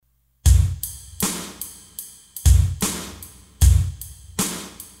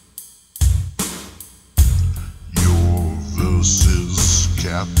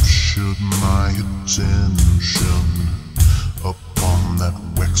captured my attention upon that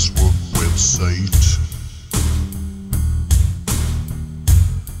Waxwork website.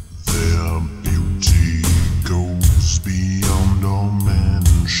 Their beauty goes beyond all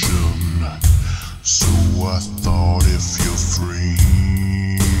mention. So I thought, if you're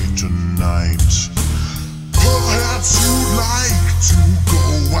free tonight, perhaps you'd like to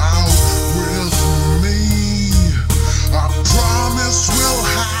go out with me. I promise we'll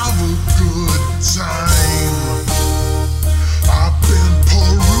have a good time. I've been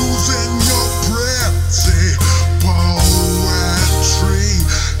perusing your pretty poetry,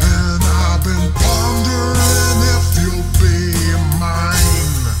 and I've been pondering if you'll be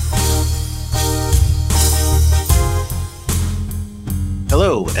mine.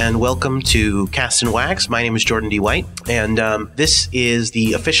 Hello, and welcome to Cast and Wax. My name is Jordan D. White, and this is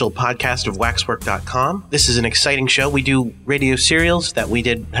the official podcast of Waxwork.com. This is an exciting show. We do radio serials that we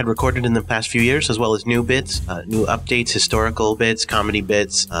had recorded in the past few years, as well as new bits, new updates, historical bits, comedy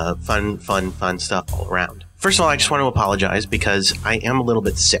bits, fun stuff all around. First of all, I just want to apologize because I am a little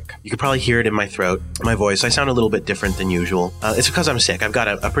bit sick. You could probably hear it in my throat, my voice. I sound a little bit different than usual. It's because I'm sick. I've got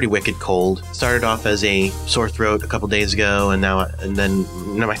a pretty wicked cold. Started off as a sore throat a couple days ago, and then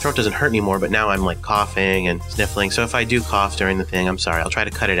my throat doesn't hurt anymore, but now I'm like coughing and sniffling. So if I do cough during the thing, I'm sorry. I'll try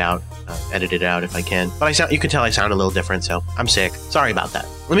to cut it out, edit it out if I can. But you can tell I sound a little different, so I'm sick. Sorry about that.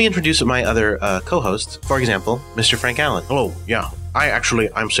 Let me introduce my other co-hosts. For example, Mr. Frank Allen. Hello. Yeah,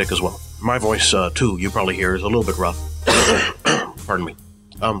 I'm sick as well. My voice, too, you probably hear, is a little bit rough. Pardon me.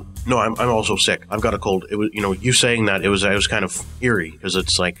 No, I'm also sick. I've got a cold. It was, you saying that, it was kind of eerie, because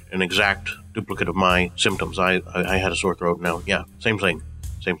it's like an exact duplicate of my symptoms. I had a sore throat now. Yeah, same thing.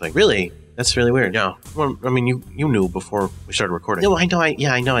 Really? That's really weird. Yeah. Well, I mean, you knew before we started recording. No, I know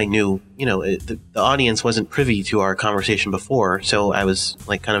I knew. The audience wasn't privy to our conversation before, so I was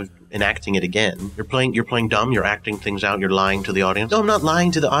like kind of enacting it again. You're playing dumb, you're acting things out, you're lying to the audience? No, I'm not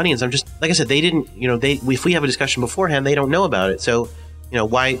lying to the audience. I'm just, like I said, they didn't, if we have a discussion beforehand, they don't know about it. So,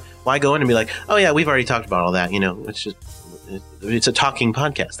 why go in and be like, oh yeah, we've already talked about all that, it's just, it's a talking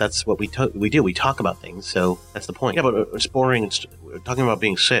podcast. That's what we do. We talk about things, so that's the point. Yeah, but it's boring. It's talking about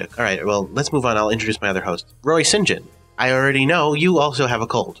being sick. All right, well, let's move on. I'll introduce my other host, Roy St. John. I already know you also have a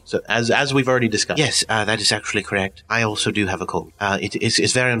cold, so as we've already discussed. Yes, that is actually correct. I also do have a cold.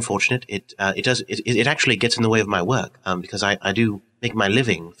 It's very unfortunate. It actually gets in the way of my work, because I do make my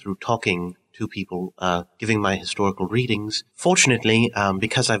living through talking to people, giving my historical readings. Fortunately,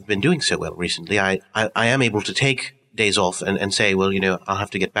 because I've been doing so well recently, I am able to take days off and say, well, I'll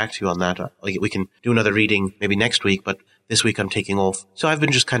have to get back to you on that. We can do another reading maybe next week, but this week I'm taking off. So I've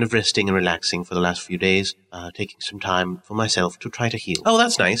been just kind of resting and relaxing for the last few days, taking some time for myself to try to heal. Oh,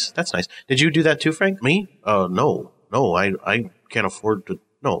 that's nice. That's nice. Did you do that too, Frank? Me? No, I can't afford to.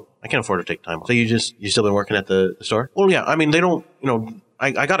 No, I can't afford to take time off. So you still been working at the store? Well, yeah. I mean, they don't.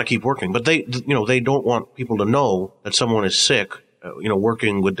 I got to keep working, but they don't want people to know that someone is sick.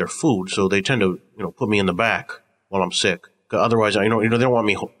 Working with their food, so they tend to put me in the back while I'm sick. Otherwise, they don't want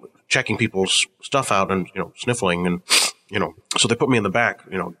me checking people's stuff out and sniffling and so they put me in the back,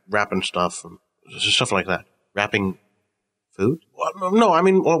 wrapping stuff and stuff like that. Wrapping food? Well, no, I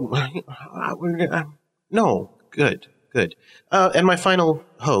mean, no. Good. And my final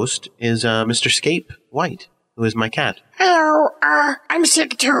host is Mr. Scape White, who is my cat. Hello, I'm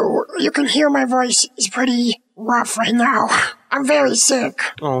sick too. You can hear my voice is pretty rough right now. I'm very sick.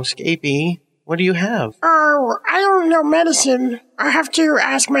 Oh, Scapey, what do you have? Oh, I don't know medicine. I have to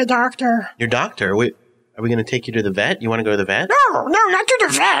ask my doctor. Your doctor? Are we going to take you to the vet? You want to go to the vet? No, not to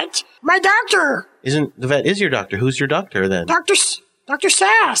the vet. My doctor. The vet is your doctor. Who's your doctor then? Dr.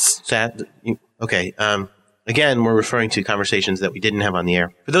 Sass. Okay, again, we're referring to conversations that we didn't have on the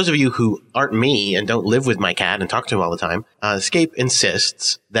air. For those of you who aren't me and don't live with my cat and talk to him all the time, Scape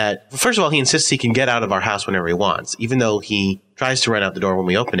insists that, first of all, he insists he can get out of our house whenever he wants, even though he tries to run out the door when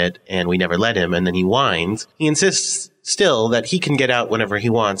we open it and we never let him, and then he whines. He insists still that he can get out whenever he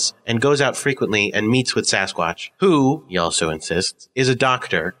wants and goes out frequently and meets with Sasquatch, who, he also insists, is a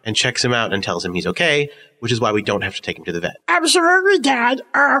doctor and checks him out and tells him he's okay, which is why we don't have to take him to the vet. Absolutely, Dad.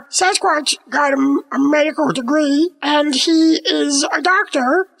 Sasquatch got a medical degree, and he is a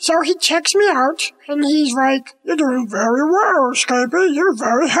doctor, so he checks me out, and he's like, "You're doing very well, Scapey. You're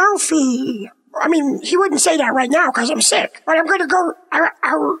very healthy." I mean, he wouldn't say that right now because I'm sick, but I'm going to go,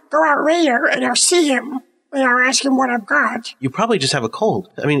 I'll go out later, and I'll see him. And I'll ask him what I've got. You probably just have a cold.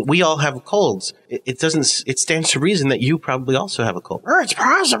 I mean, we all have colds. It stands to reason that you probably also have a cold. Well, it's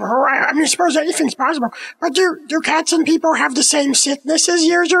possible. I mean, I suppose anything's possible. But do cats and people have the same sicknesses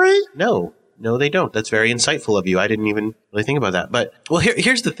usually? No. No, they don't. That's very insightful of you. I didn't even really think about that. But, well,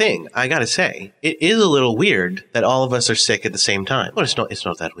 here's the thing. I gotta say, it is a little weird that all of us are sick at the same time. Well, it's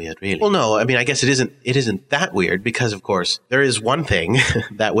not that weird, really. Well, no, I mean, I guess it isn't that weird because, of course, there is one thing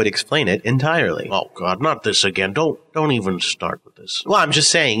that would explain it entirely. Oh, God, not this again. Don't even start with this. Well, I'm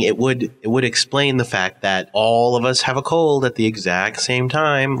just saying it would explain the fact that all of us have a cold at the exact same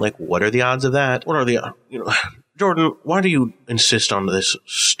time. Like, what are the odds of that? What are the, Jordan, why do you insist on this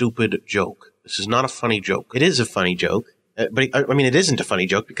stupid joke? This is not a funny joke. It is a funny joke. But, I mean, it isn't a funny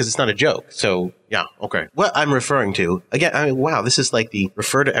joke because it's not a joke. So, yeah, okay. What I'm referring to, again, I mean, wow, this is like the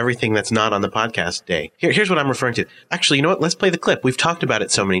refer to everything that's not on the podcast day. Here's what I'm referring to. Actually, you know what? Let's play the clip. We've talked about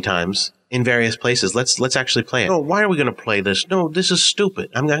it so many times in various places. Let's actually play it. No, why are we going to play this? No, this is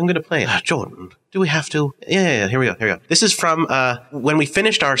stupid. I'm going to play it. Jordan, do we have to? Yeah. Here we go. This is from when we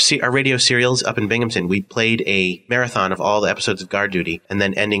finished our radio serials up in Binghamton. We played a marathon of all the episodes of Guard Duty, and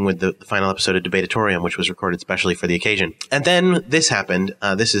then ending with the final episode of Debatorium, which was recorded specially for the occasion. And then this happened.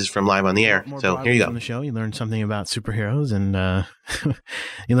 This is from Live on the Air. So here you go. On the show, you learn something about superheroes, and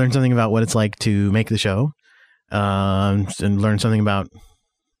you learn something about what it's like to make the show, and learn something about,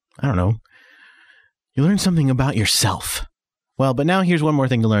 I don't know, you learn something about yourself. Well, but now here's one more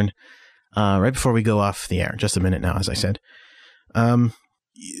thing to learn right before we go off the air. Just a minute now, as I said. In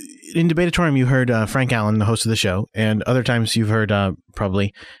Debatorium, you heard Frank Allen, the host of the show, and other times you've heard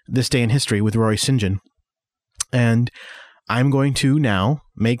probably This Day in History with Rory St. John. And I'm going to now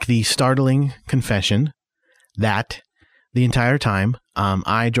make the startling confession that the entire time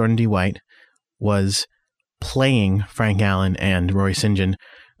I, Jordan D. White, was playing Frank Allen and Rory St. John.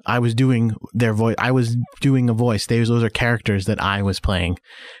 I was doing their voice. I was doing a voice. Those are characters that I was playing,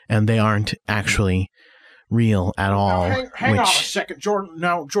 and they aren't actually real at all. Now, hang on a second, Jordan.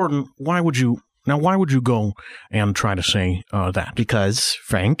 Now, Jordan, why would you go and try to say that? Because,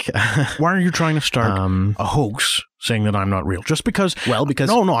 Frank, why are you trying to start a hoax saying that I'm not real? Just because? Well, because...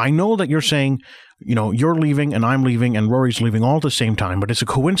 No, I know that you're saying, you're leaving and I'm leaving and Rory's leaving all at the same time, but it's a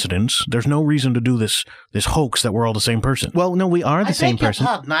coincidence. There's no reason to do this hoax that we're all the same person. Well, no, we are the same person.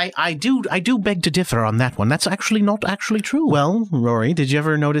 I do beg to differ on that one. That's actually not actually true. Well, Rory, did you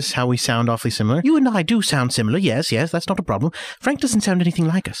ever notice how we sound awfully similar? You and I do sound similar. Yes, that's not a problem. Frank doesn't sound anything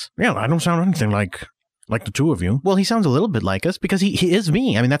like us. Yeah, I don't sound anything like the two of you. Well, he sounds a little bit like us because he is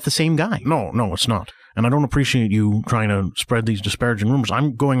me. I mean, that's the same guy. No, it's not. And I don't appreciate you trying to spread these disparaging rumors.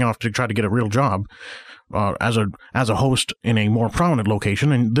 I'm going off to try to get a real job as a host in a more prominent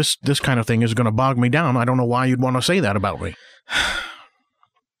location, and this kind of thing is going to bog me down. I don't know why you'd want to say that about me.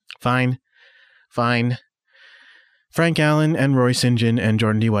 Fine. Frank Allen and Rory St. John and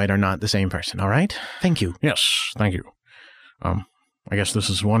Jordan D. White are not the same person, all right? Thank you. Yes, thank you. I guess this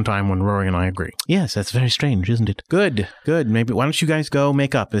is one time when Rory and I agree. Yes, that's very strange, isn't it? Good. Maybe why don't you guys go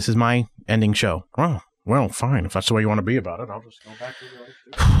make up? This is my ending show. Well, fine. If that's the way you want to be about it, I'll just go back to the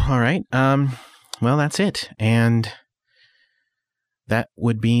relationship. All right. Well, that's it. And that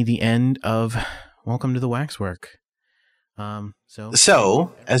would be the end of Welcome to the Waxwork.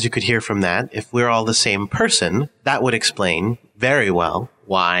 So, as you could hear from that, if we're all the same person, that would explain very well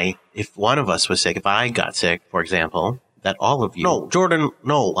why, if one of us was sick, if I got sick, for example, that all of you... No, Jordan,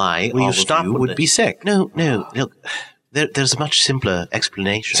 no. Will you stop would be sick. No, look... There's a much simpler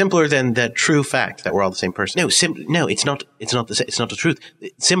explanation. Simpler than the true fact that we're all the same person. No, it's not the truth.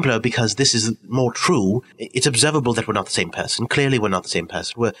 It's simpler because this is more true. It's observable that we're not the same person. Clearly we're not the same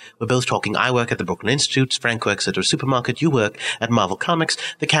person. We're both talking. I work at the Brooklyn Institute. Frank works at a supermarket. You work at Marvel Comics.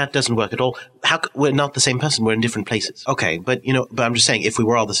 The cat doesn't work at all. We're not the same person. We're in different places. Okay, but I'm just saying, if we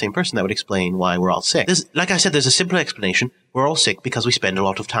were all the same person, that would explain why we're all sick. Like I said, there's a simpler explanation. We're all sick because we spend a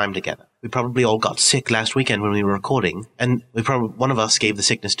lot of time together. We probably all got sick last weekend when we were recording, and one of us gave the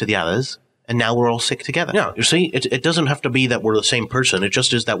sickness to the others, and now we're all sick together. Yeah, you see, it doesn't have to be that we're the same person. It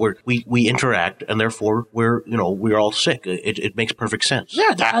just is that we interact, and therefore we're all sick. It makes perfect sense.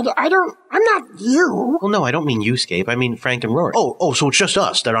 Yeah, Dad, I'm not you. Well, no, I don't mean you, Scape. I mean Frank and Rory. Oh, so it's just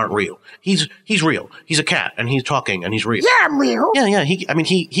us that aren't real. He's real. He's a cat, and he's talking, and he's real. Yeah, I'm real. Yeah.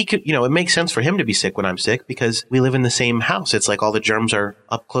 He could, it makes sense for him to be sick when I'm sick because we live in the same house. It's like all the germs are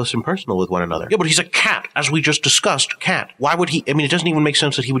up close and personal with one another. Yeah, but he's a cat, as we just discussed. Cat. Why would he? I mean, it doesn't even make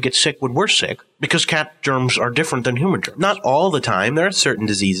sense that he would get sick when we're sick because cat germs are different than human germs. Not all the time. There are certain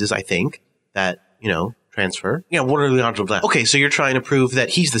diseases, I think, that, transfer. Yeah, what are the odds of that? Okay, so you're trying to prove that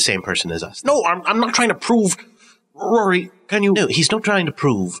he's the same person as us. No, I'm not trying to prove, Rory, can you? No, he's not trying to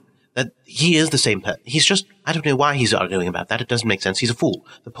prove that he is the same person. He's just, I don't know why he's arguing about that. It doesn't make sense. He's a fool.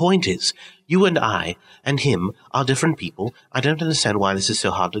 The point is, you and I and him are different people. I don't understand why this is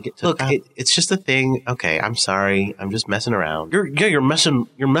so hard to get to. Look, it's just a thing. Okay, I'm sorry. I'm just messing around. You're messing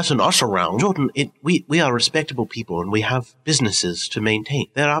us around. Jordan, we are respectable people and we have businesses to maintain.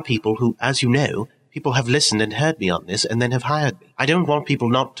 There are people who, as you know, people have listened and heard me on this and then have hired me. I don't want people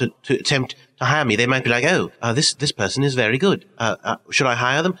not to attempt to hire me. They might be like, this person is very good. Should I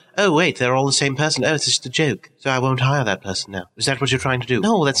hire them? Oh, wait, they're all the same person. Oh, it's just a joke. So I won't hire that person now. Is that what you're trying to do?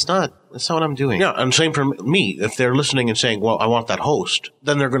 No, that's not what I'm doing. Yeah, and same for me. If they're listening and saying, well, I want that host,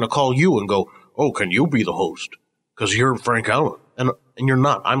 then they're going to call you and go, oh, can you be the host? Because you're Frank Allen. And you're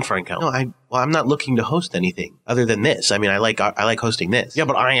not. I'm Frank Allen. No, I'm not looking to host anything other than this. I mean, I like hosting this. Yeah,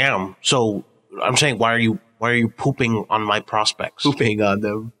 but I am. So I'm saying, why are you pooping on my prospects? Pooping on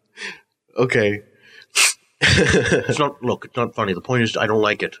them. Okay. It's not funny. The point is, I don't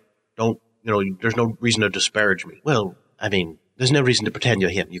like it. There's no reason to disparage me. Well, I mean, there's no reason to pretend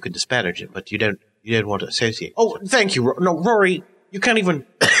you're him. You could disparage him, but you don't want to associate. Oh, thank you. No, Rory, you can't even.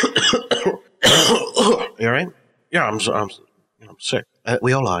 You all right? Yeah, I'm sick.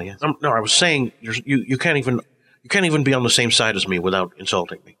 We all are, yes. I was saying, you can't even be on the same side as me without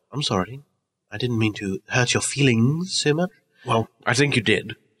insulting me. I'm sorry. I didn't mean to hurt your feelings so much. Well, I think you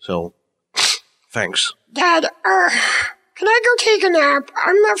did, so thanks. Dad, can I go take a nap?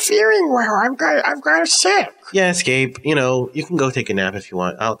 I'm not feeling well. I've got a sick. Yes, Gabe, you can go take a nap if you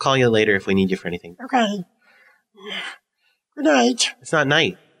want. I'll call you later if we need you for anything. Okay. Good night. It's not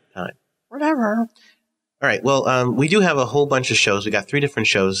night time. Whatever. All right, well, we do have a whole bunch of shows. We got 3 different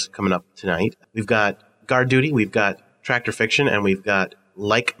shows coming up tonight. We've got Guard Duty, we've got Tractor Fiction, and we've got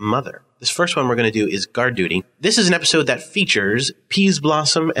Like Mother. This first one we're going to do is Guard Duty. This is an episode that features Peas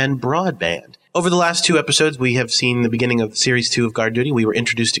Blossom and Broadband. Over the last 2 episodes, we have seen the beginning of Series 2 of Guard Duty. We were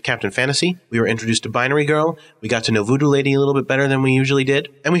introduced to Captain Fantasy. We were introduced to Binary Girl. We got to know Voodoo Lady a little bit better than we usually did.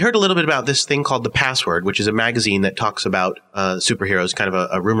 And we heard a little bit about this thing called The Password, which is a magazine that talks about superheroes, kind of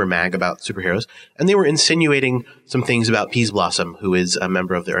a rumor mag about superheroes. And they were insinuating some things about Peas Blossom, who is a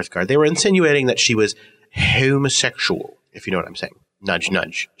member of the Earth Guard. They were insinuating that she was homosexual, if you know what I'm saying. Nudge,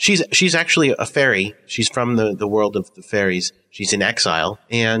 nudge. She's actually a fairy. She's from the world of the fairies. She's in exile,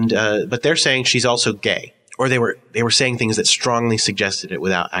 and but they're saying she's also gay, or they were saying things that strongly suggested it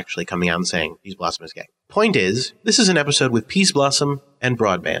without actually coming out and saying Peas Blossom is gay. Point is, this is an episode with Peas Blossom and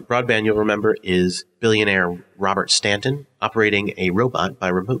Broadband. Broadband, you'll remember, is billionaire Robert Stanton operating a robot by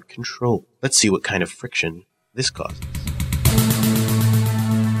remote control. Let's see what kind of friction this causes.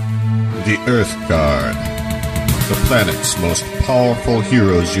 The Earth Guard. The planet's most powerful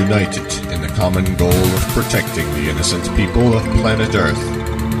heroes united in the common goal of protecting the innocent people of planet Earth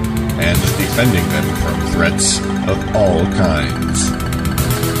and defending them from threats of all kinds.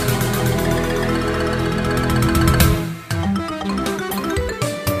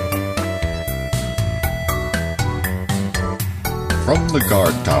 From the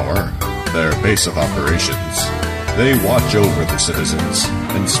guard tower, their base of operations, they watch over the citizens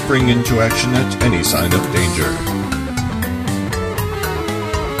and spring into action at any sign of danger.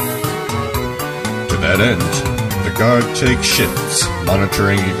 To that end, the Guard takes shifts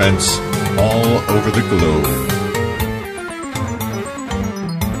monitoring events all over the globe.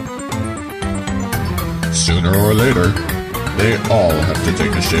 Sooner or later, they all have to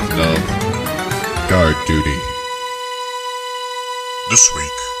take a shift of guard duty. This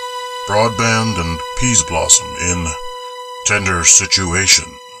week, Broadband and Peas Blossom in Tender Situation.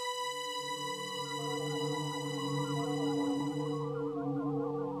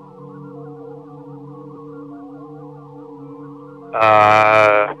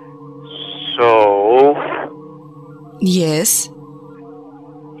 So? Yes?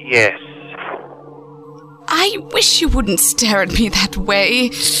 Yes. I wish you wouldn't stare at me that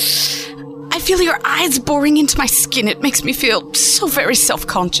way. I feel your eyes boring into my skin. It makes me feel so very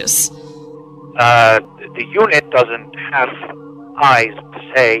self-conscious. The unit doesn't have eyes per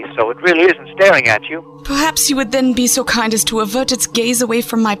se, so it really isn't staring at you. Perhaps you would then be so kind as to avert its gaze away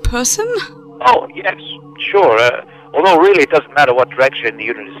from my person? Oh, yes, sure. Although really it doesn't matter what direction the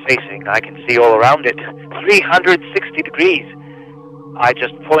unit is facing. I can see all around it. 360 degrees. I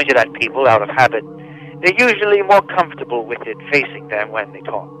just pointed at people out of habit. They're usually more comfortable with it facing them when they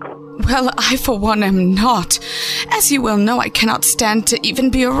talk. Well, I for one am not. As you well know, I cannot stand to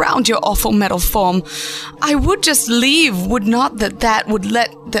even be around your awful metal form. I would just leave, would not that would let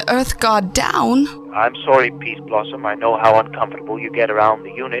the Earth Guard down. I'm sorry, Peas Blossom. I know how uncomfortable you get around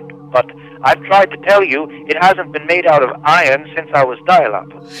the unit, but I've tried to tell you it hasn't been made out of iron since I was dial-up.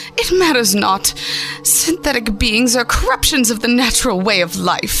 It matters not. Synthetic beings are corruptions of the natural way of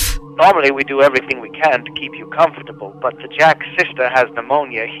life. Normally we do everything we can to keep you comfortable, but the Jack's sister has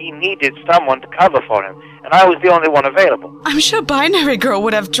pneumonia. He needed someone to cover for him, and I was the only one available. I'm sure Binary Girl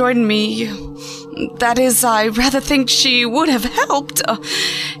would have joined me. That is, I rather think she would have helped.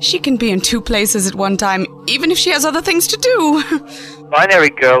 She can be in 2 places at one time, even if she has other things to do. Binary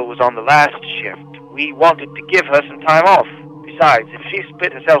Girl was on the last shift. We wanted to give her some time off. Besides, if she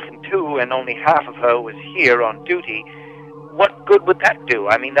split herself in 2 and only half of her was here on duty, what good would that do?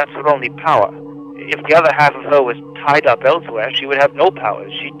 I mean, that's her only power. If the other half of her was tied up elsewhere, she would have no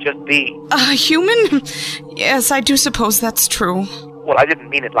powers. She'd just be... A human? Yes, I do suppose that's true. Well, I didn't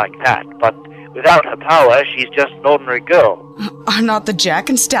mean it like that, but without her power, she's just an ordinary girl. Are not the Jack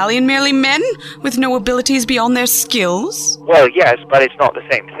and Stallion merely men, with no abilities beyond their skills? Well, yes, but it's not the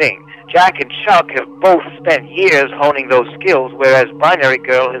same thing. Jack and Chuck have both spent years honing those skills, whereas Binary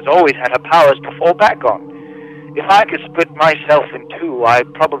Girl has always had her powers to fall back on. If I could split myself in 2, I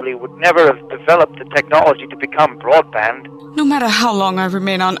probably would never have developed the technology to become broadband. No matter how long I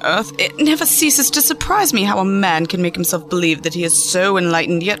remain on Earth, it never ceases to surprise me how a man can make himself believe that he is so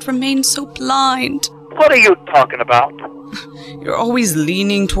enlightened yet remain so blind. What are you talking about? You're always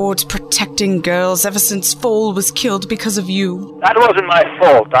leaning towards protecting girls ever since Foal was killed because of you. That wasn't my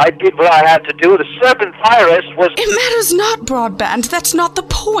fault. I did what I had to do. The Serpent Virus was... It matters not, Broadband. That's not the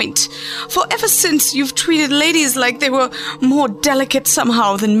point. For ever since, you've treated ladies like they were more delicate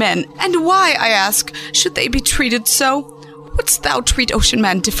somehow than men. And why, I ask, should they be treated so? Wouldst thou treat Ocean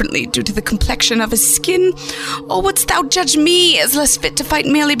Man differently due to the complexion of his skin? Or wouldst thou judge me as less fit to fight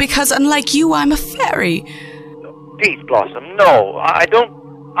merely because, unlike you, I'm a fairy? Peace Blossom, no. I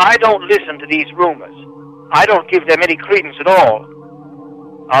don't listen to these rumors. I don't give them any credence at all.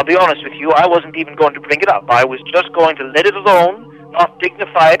 I'll be honest with you, I wasn't even going to bring it up. I was just going to let it alone, not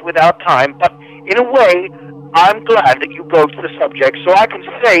dignify it without time, but in a way, I'm glad that you broached the subject, so I can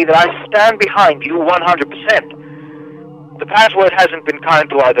say that I stand behind you 100%. The password hasn't been kind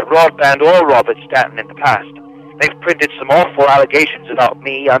to either Broadband or Robert Stanton in the past. They've printed some awful allegations about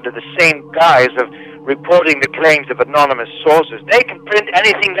me under the same guise of reporting the claims of anonymous sources. They can print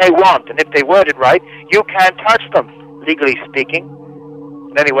anything they want, and if they word it right, you can't touch them, legally speaking.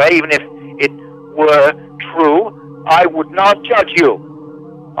 But anyway, even if it were true, I would not judge you.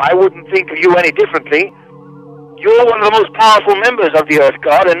 I wouldn't think of you any differently. You're one of the most powerful members of the Earth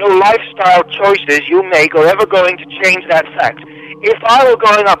God, and no lifestyle choices you make are ever going to change that fact. If I were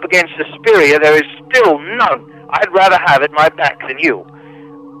going up against Suspiria, there is still none I'd rather have at my back than you.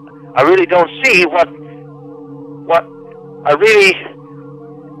 I really don't see you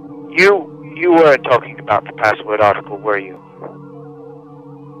weren't talking about the password article, were you?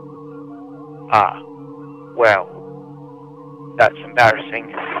 Ah, well, that's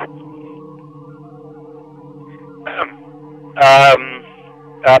embarrassing.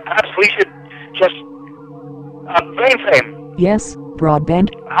 Perhaps we should just, Brainframe. Yes, Broadband.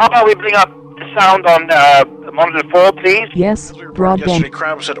 How about we bring up the sound on, Monitor 4, please? Yes, Broadband. Yesterday,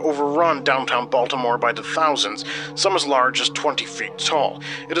 crabs had overrun downtown Baltimore by the thousands, some as large as 20 feet tall.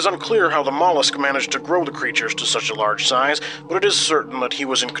 It is unclear how the mollusk managed to grow the creatures to such a large size, but it is certain that he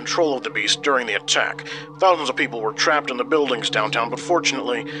was in control of the beast during the attack. Thousands of people were trapped in the buildings downtown, but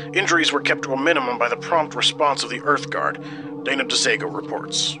fortunately, injuries were kept to a minimum by the prompt response of the Earth Guard. Dana DeSago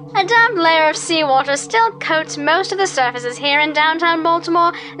reports. A damp layer of seawater still coats most of the surfaces here in downtown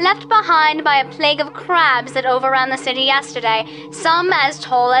Baltimore, left behind by a plague of crabs that overran the city yesterday, some as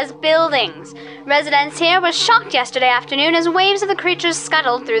tall as buildings. Residents here were shocked yesterday afternoon as waves of the creatures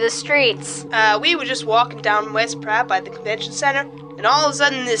scuttled through the streets. We were just walking down West Pratt by the convention center, and all of a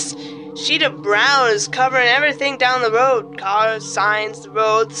sudden this sheet of brown is covering everything down the road. Cars, signs, the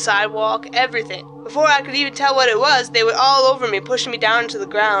road, the sidewalk, everything. Before I could even tell what it was, they were all over me, pushing me down to the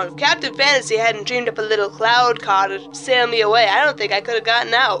ground. If Captain Fantasy hadn't dreamed up a little cloud car to sail me away, I don't think I could have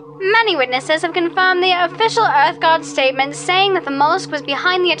gotten out. Many witnesses have confirmed the official Earth Guard statement saying that the mollusk was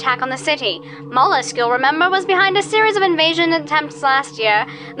behind the attack on the city. Mollusk, you'll remember, was behind a series of invasion attempts last year,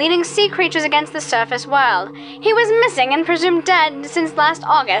 leading sea creatures against the surface world. He was missing and presumed dead since last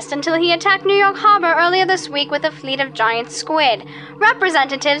August until he attacked New York Harbor earlier this week with a fleet of giant squid.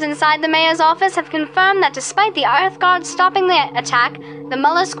 Representatives inside the mayor's office have confirmed that despite the Earth Guard stopping the attack, the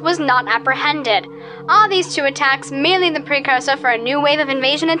mollusk was not apprehended. Are these two attacks merely the precursor for a new wave of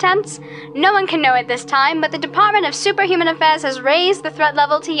invasion attempts? No one can know at this time, but the Department of Superhuman Affairs has raised the threat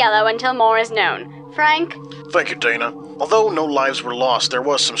level to yellow until more is known. Frank? Thank you, Dana. Although no lives were lost, there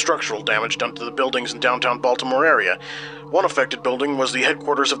was some structural damage done to the buildings in downtown Baltimore area. One affected building was the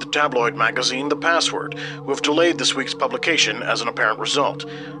headquarters of the tabloid magazine The Password, who have delayed this week's publication as an apparent result.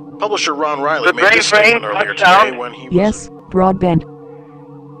 Publisher Ron Riley made this statement earlier today when he was... Yes, Broadband.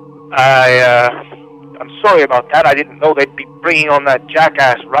 I'm sorry about that. I didn't know they'd be bringing on that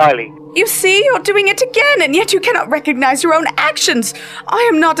jackass Riley. You see, you're doing it again, and yet you cannot recognize your own actions. I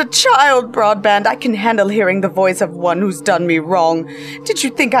am not a child, Broadband. I can handle hearing the voice of one who's done me wrong. Did you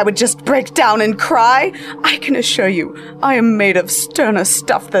think I would just break down and cry? I can assure you, I am made of sterner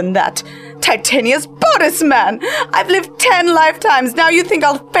stuff than that. Titania's bodice, man! I've lived 10 lifetimes. Now you think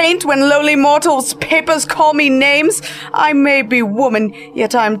I'll faint when lowly mortals' papers call me names? I may be woman,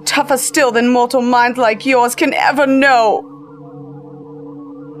 yet I'm tougher still than mortal minds like yours can ever know.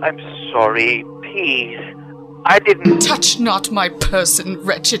 I'm sorry, please. I didn't... Touch not my person,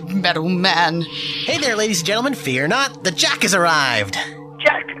 wretched metal man. Hey there, ladies and gentlemen. Fear not, the Jack has arrived.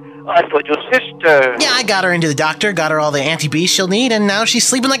 Jack? I thought your sister... Yeah, I got her into the doctor, got her all the anti-bees she'll need, and now she's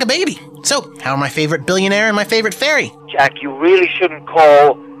sleeping like a baby. So, how are my favorite billionaire and my favorite fairy? Jack, you really shouldn't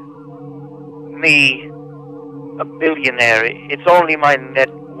call me a billionaire. It's only my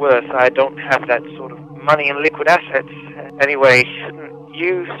net worth. I don't have that sort of money and liquid assets. Anyway, shouldn't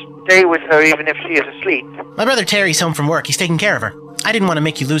you stay with her even if she is asleep? My brother Terry's home from work. He's taking care of her. I didn't want to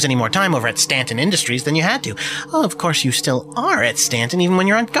make you lose any more time over at Stanton Industries than you had to. Oh, of course you still are at Stanton even when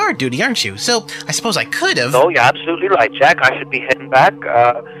you're on guard duty, aren't you? So, I suppose I could have... No, you're absolutely right, Jack. I should be heading back,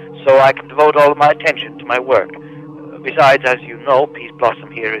 so I can devote all of my attention to my work. Besides, as you know, Peace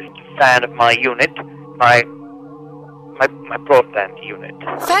Blossom here is a fan of my unit, my broadband unit.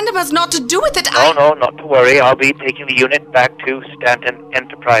 Fandom has naught to do with it. No, not to worry. I'll be taking the unit back to Stanton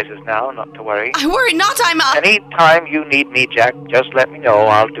Enterprises now, not to worry. I worry not, Any time you need me, Jack, just let me know.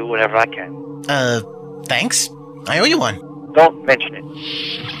 I'll do whatever I can. Thanks. I owe you one. Don't mention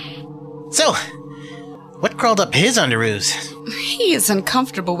it. So, what crawled up his underoos? He is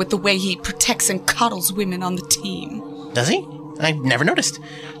uncomfortable with the way he protects and coddles women on the team. Does he? I never noticed.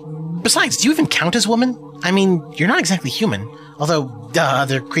 Besides, do you even count as woman? I mean, you're not exactly human. Although,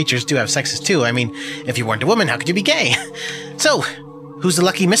 other creatures do have sexes too. I mean, if you weren't a woman, how could you be gay? So, who's the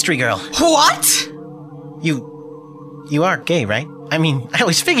lucky mystery girl? What? You are gay, right? I mean, I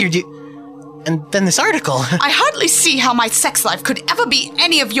always figured you... And then this article... I hardly see how my sex life could ever be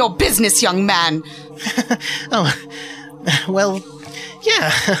any of your business, young man. Oh, well,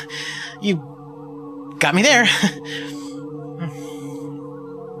 yeah. You got me there.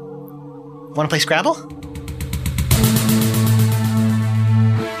 Want to play Scrabble?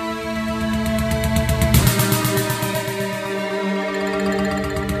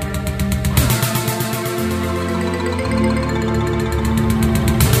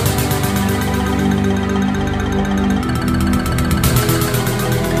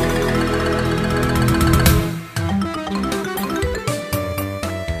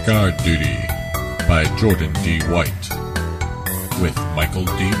 Guard Duty by Jordan D. White, with Michael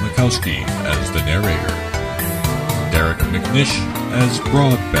D. Mikowski as the narrator, Derek McNish as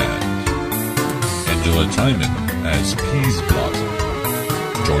Broadband, Angela Timon as Peas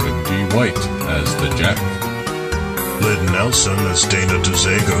Blossom, Jordan D. White as the Jack, Lyd Nelson as Dana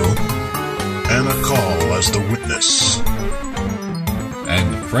DeZago, Anna Call as the Witness,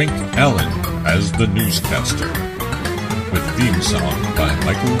 and Frank Allen as the Newscaster, with theme song by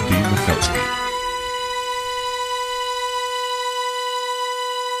Michael D. Mikowski.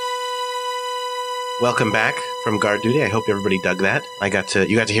 Welcome back from Guard Duty. I hope everybody dug that. You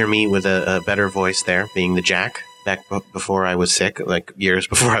got to hear me with a better voice there, being the Jack, back before I was sick, like years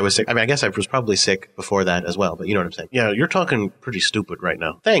before I was sick. I mean, I guess I was probably sick before that as well, but you know what I'm saying. Yeah, you're talking pretty stupid right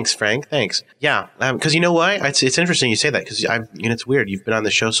now. Thanks, Frank. Thanks. Yeah, because you know why? It's interesting you say that, because it's weird. You've been on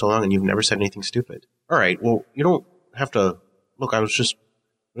the show so long and you've never said anything stupid. All right, well, you don't have to... Look, I was just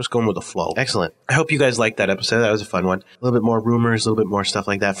going with the flow. Excellent. I hope you guys liked that episode. That was a fun one. A little bit more rumors, a little bit more stuff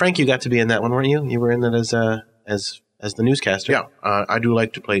like that. Frank, you got to be in that one, weren't you? You were in that as the newscaster. Yeah, I do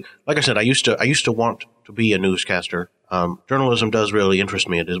like to play. Like I said, I used to want to be a newscaster. Journalism does really interest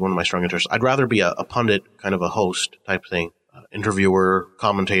me. It is one of my strong interests. I'd rather be a pundit, kind of a host type thing, interviewer,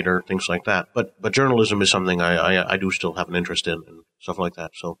 commentator, things like that. But journalism is something I do still have an interest in. And stuff like that.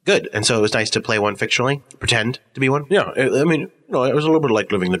 So good. And so it was nice to play one fictionally, pretend to be one. Yeah, I mean, it was a little bit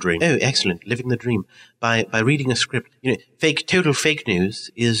like living the dream. Oh, excellent, living the dream by reading a script. Total fake news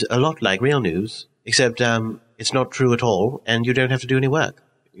is a lot like real news, except it's not true at all, and you don't have to do any work.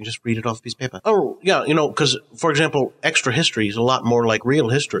 You can just read it off a piece of paper. Oh, yeah, because, for example, extra history is a lot more like real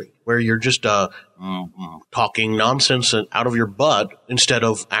history, where you're just talking nonsense out of your butt instead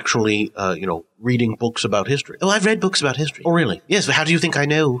of actually, reading books about history. Oh, I've read books about history. Oh, really? Yes, but how do you think I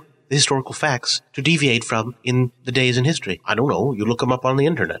know the historical facts to deviate from in the days in history? I don't know. You look them up on the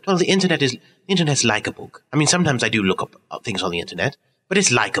internet. Well, the internet's like a book. I mean, sometimes I do look up things on the internet, but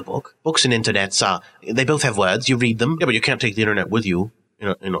it's like a book. Books and internets they both have words. You read them. Yeah, but you can't take the internet with you.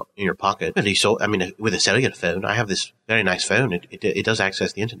 in your pocket. But with a cellular phone, I have this very nice phone. It does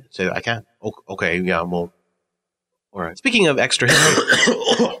access the internet, so I can. Okay, yeah, well, all right. Speaking of extra history,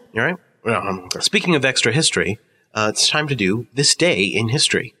 you all right? Yeah, speaking of extra history, it's time to do This Day in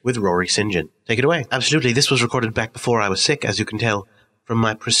History with Rory St. John. Take it away. Absolutely. This was recorded back before I was sick, as you can tell from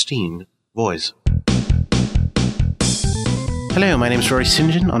my pristine voice. Hello, my name is Rory St.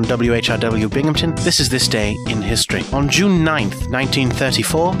 John on WHRW Binghamton. This is This Day in History. On June 9th,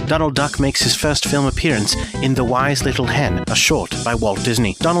 1934, Donald Duck makes his first film appearance in The Wise Little Hen, a short by Walt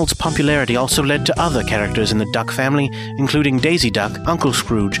Disney. Donald's popularity also led to other characters in the Duck family, including Daisy Duck, Uncle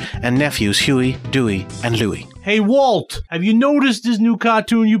Scrooge, and nephews Huey, Dewey, and Louie. Hey, Walt, have you noticed this new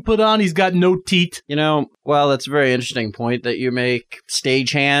cartoon you put on? He's got no teeth. Well, that's a very interesting point that you make,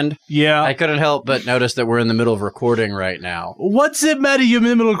 stagehand. Yeah. I couldn't help but notice that we're in the middle of recording right now. What's it matter you're in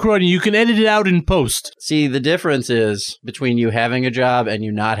the middle of recording? You can edit it out in post. See, the difference is between you having a job and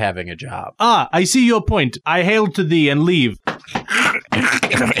you not having a job. Ah, I see your point. I hail to thee and leave.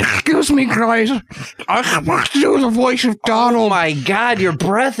 Excuse me, guys. I want to do the voice of Donald. Oh my God, your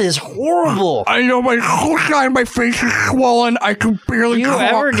breath is horrible. I know, my whole side of my face is swollen. I can barely talk. You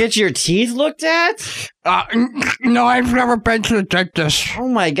ever get your teeth looked at? No, I've never been to the dentist. Oh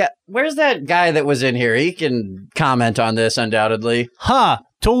my God. Where's that guy that was in here? He can comment on this, undoubtedly. Ha!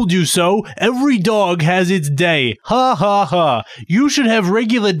 Told you so. Every dog has its day. Ha ha ha. You should have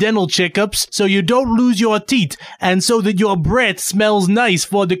regular dental checkups so you don't lose your teeth and so that your breath smells nice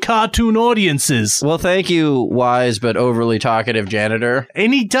for the cartoon audiences. Well, thank you, wise but overly talkative janitor.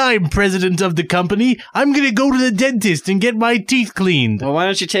 Anytime, president of the company, I'm gonna go to the dentist and get my teeth cleaned. Well, why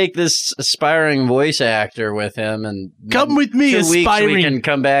don't you take this aspiring voice actor with him and come with me, 2 aspiring weeks we can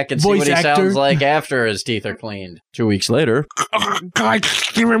come back and see what he sounds like after his teeth are cleaned. 2 weeks later. God,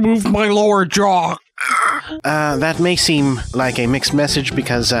 he removed my lower jaw. That may seem like a mixed message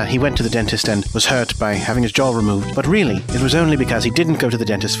because he went to the dentist and was hurt by having his jaw removed, but really, it was only because he didn't go to the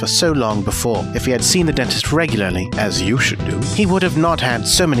dentist for so long before. If he had seen the dentist regularly, as you should do, he would have not had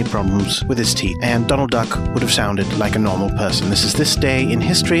so many problems with his teeth, and Donald Duck would have sounded like a normal person. This is This Day in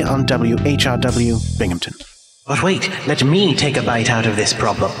History on WHRW Binghamton. But wait, let me take a bite out of this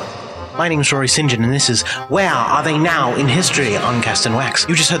problem. My name's Rory St. John, and this is Where Are They Now in History on Cast and Wax.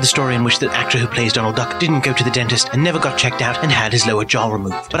 You just heard the story in which the actor who plays Donald Duck didn't go to the dentist and never got checked out and had his lower jaw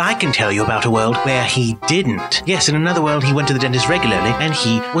removed. But I can tell you about a world where he didn't. Yes, in another world, he went to the dentist regularly, and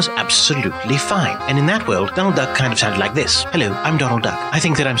he was absolutely fine. And in that world, Donald Duck kind of sounded like this. Hello, I'm Donald Duck. I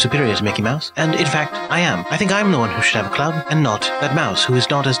think that I'm superior to Mickey Mouse, and in fact, I am. I think I'm the one who should have a club, and not that mouse who is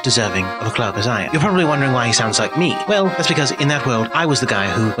not as deserving of a club as I am. You're probably wondering why he sounds like me. Well, that's because in that world, I was the guy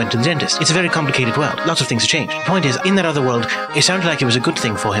who went to the dentist. It's a very complicated world. Lots of things have changed. The point is, in that other world, it sounded like it was a good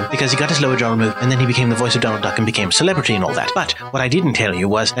thing for him because he got his lower jaw removed and then he became the voice of Donald Duck and became a celebrity and all that. But what I didn't tell you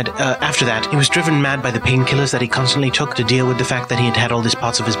was that after that, he was driven mad by the painkillers that he constantly took to deal with the fact that he had had all these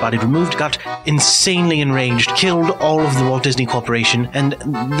parts of his body removed, got insanely enraged, killed all of the Walt Disney Corporation, and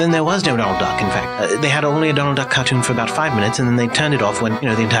then there was no Donald Duck, in fact. They had only a Donald Duck cartoon for about 5 minutes and then they turned it off when,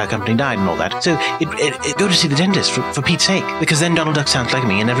 the entire company died and all that. So go to see the dentist for Pete's sake, because then Donald Duck sounds like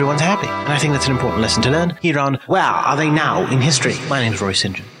me and everyone's happy. And I think that's an important lesson to learn here on Where Are They Now in History. My name's Roy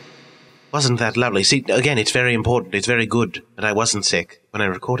St. John. Wasn't that lovely? See, again, it's very important, it's very good that I wasn't sick when I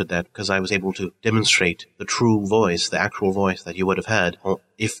recorded that, because I was able to demonstrate the true voice, the actual voice that you would have heard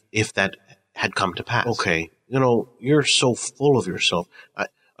if that had come to pass. Okay, you're so full of yourself.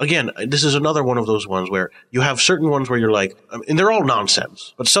 Again, this is another one of those ones where you have certain ones where you're like, and they're all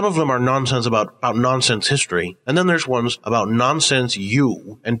nonsense, but some of them are nonsense about nonsense history, and then there's ones about nonsense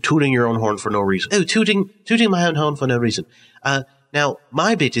you and tooting your own horn for no reason. Oh, tooting my own horn for no reason. Now,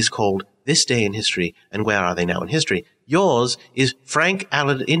 my bit is called This Day in History and Where Are They Now in History. Yours is Frank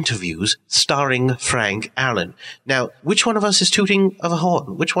Allen Interviews starring Frank Allen. Now, which one of us is tooting of a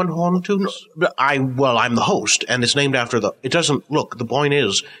horn? Which one horn toots? I'm the host, and it's named after it doesn't, look, the point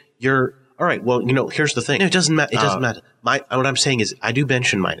is, all right, well, here's the thing. No, it doesn't matter. It doesn't matter. What I'm saying is, I do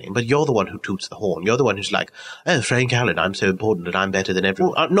mention my name, but you're the one who toots the horn. You're the one who's like, oh, Frank Allen, I'm so important that I'm better than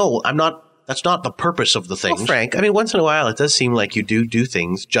everyone. No, I'm not. That's not the purpose of the thing. Well, Frank, once in a while, it does seem like you do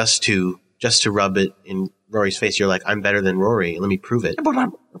things just to rub it in Rory's face. You're like, I'm better than Rory. Let me prove it.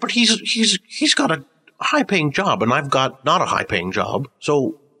 But he's got a high-paying job, and I've got not a high-paying job.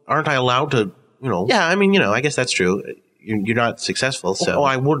 So aren't I allowed to, Yeah, I guess that's true. You're not successful, so. Oh,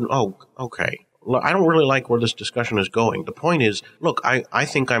 I wouldn't. Oh, okay. I don't really like where this discussion is going. The point is, look, I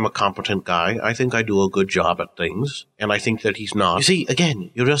think I'm a competent guy. I think I do a good job at things, and I think that he's not. You see, again,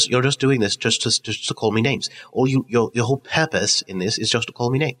 you're just doing this just to call me names. Your whole purpose in this is just to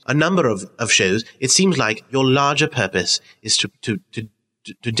call me names. A number of shows, it seems like your larger purpose is to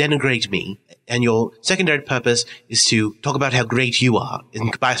to denigrate me, and your secondary purpose is to talk about how great you are,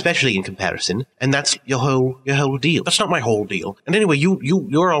 especially in comparison, and that's your whole deal. That's not my whole deal. And anyway,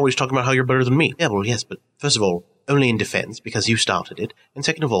 you're always talking about how you're better than me. Yeah, well, yes, but first of all, only in defense, because you started it, and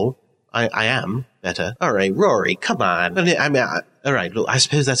second of all, I am better. All right, Rory, come on. All right, look, I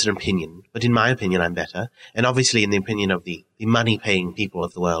suppose that's an opinion, but in my opinion, I'm better. And obviously in the opinion of the money-paying people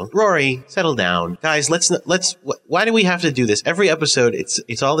of the world. Rory, settle down. Guys, why do we have to do this? Every episode,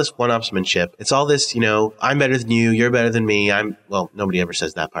 it's all this one-upsmanship. It's all this, I'm better than you, you're better than me, well, nobody ever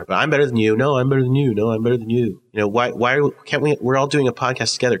says that part, but I'm better than you, no, I'm better than you, no, I'm better than you. Why can't we're all doing a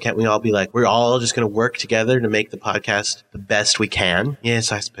podcast together, can't we all be like, we're all just gonna work together to make the podcast the best we can?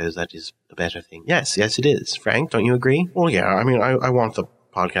 Yes, I suppose that is a better thing. Yes, it is. Frank, don't you agree? Well, yeah, I mean, I want the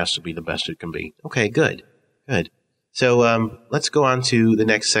podcast to be the best it can be. Okay, good. So, let's go on to the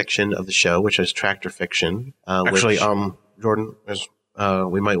next section of the show, which is Tractor Fiction. Actually, Jordan,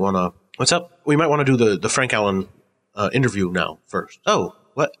 we might want to... What's up? We might want to do the Frank Allen interview now first. Oh,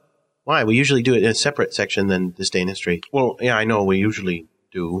 what? Why? We usually do it in a separate section than This Day in History. Well, yeah, I know we usually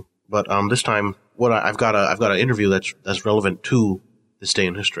do, but this time, I've got an interview that's relevant to This Day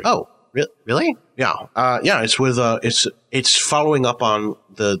in History. Oh, really? Yeah. It's with it's following up on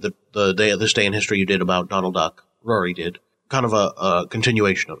the This Day in History you did about Donald Duck. Rory did. Kind of a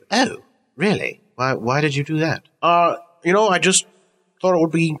continuation of it. Oh, really? Why did you do that? I just thought it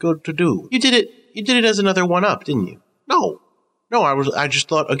would be good to do. You did it as another one-up, didn't you? No, I just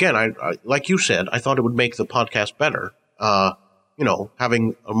thought, again, I like you said, I thought it would make the podcast better,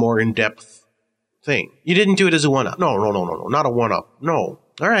 having a more in-depth thing. You didn't do it as a one-up? No, not a one-up, no.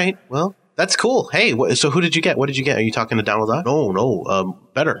 All right, well, that's cool. Hey, so who did you get? What did you get? Are you talking to Donald Duck? No,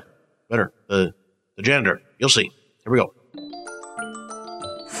 better. The janitor. You'll see. Here we go.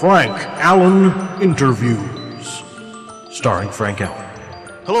 Frank Allen Interviews, starring Frank Allen.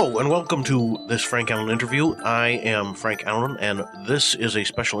 Hello, and welcome to this Frank Allen interview. I am Frank Allen, and this is a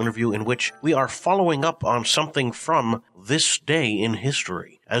special interview in which we are following up on something from This Day in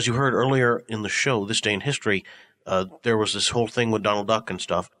History. As you heard earlier in the show, This Day in History, there was this whole thing with Donald Duck and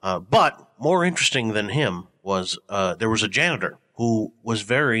stuff. But more interesting than him was there was a janitor who was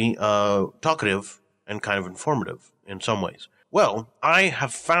very talkative and kind of informative in some ways. Well, I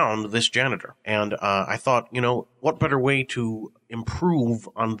have found this janitor, and I thought, what better way to improve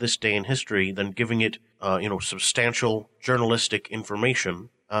on This Day in History than giving it, substantial journalistic information.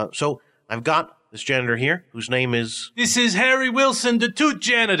 So I've got this janitor here, whose name is... This is Harry Wilson, the Toot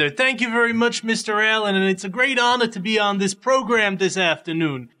Janitor. Thank you very much, Mr. Allen, and it's a great honor to be on this program this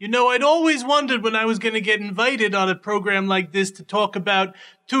afternoon. I'd always wondered when I was going to get invited on a program like this to talk about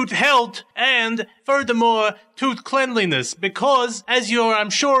toot health and, furthermore, toot cleanliness, because, as you're, I'm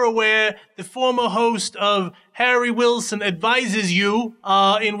sure, aware, the former host of Harry Wilson Advises You,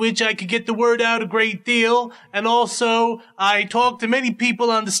 in which I could get the word out a great deal, and also I talk to many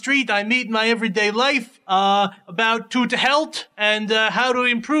people on the street I meet in my everyday life about toot health and how to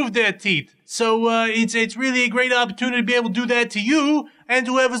improve their teeth. So it's really a great opportunity to be able to do that to you and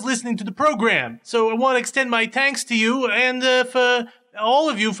whoever's listening to the program. So I want to extend my thanks to you and for all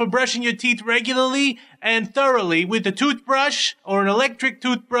of you for brushing your teeth regularly and thoroughly with a toothbrush or an electric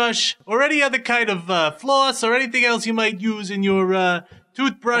toothbrush or any other kind of floss or anything else you might use in your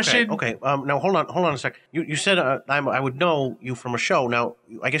toothbrushing. Okay. Now hold on a sec. You said I would know you from a show. Now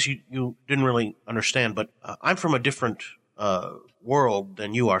I guess you didn't really understand, but I'm from a different world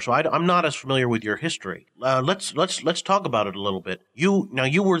than you are, so I'm not as familiar with your history. Let's talk about it a little bit.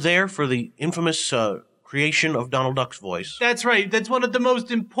 You were there for the infamous creation of Donald Duck's voice. That's right. That's one of the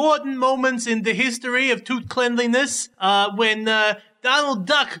most important moments in the history of tooth cleanliness, when Donald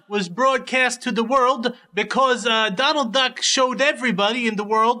Duck was broadcast to the world, because Donald Duck showed everybody in the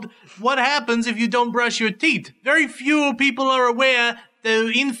world what happens if you don't brush your teeth. Very few people are aware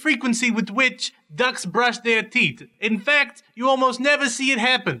the infrequency with which ducks brush their teeth. In fact, you almost never see it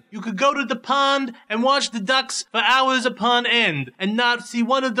happen. You could go to the pond and watch the ducks for hours upon end and not see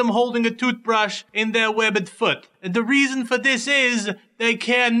one of them holding a toothbrush in their webbed foot. And the reason for this is they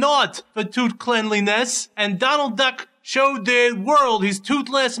care not for tooth cleanliness, and Donald Duck showed the world his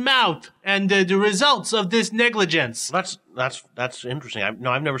toothless mouth and the results of this negligence. That's interesting.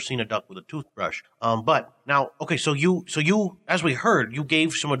 I've never seen a duck with a toothbrush. But now, okay, so you, as we heard, you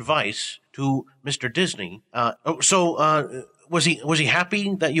gave some advice to Mr. Disney. Was he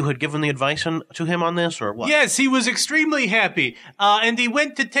happy that you had given the advice to him on this, or what? Yes, he was extremely happy. And he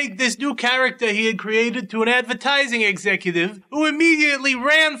went to take this new character he had created to an advertising executive, who immediately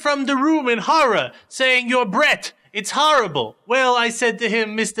ran from the room in horror, saying, "You're Brett. It's horrible. Well, I said to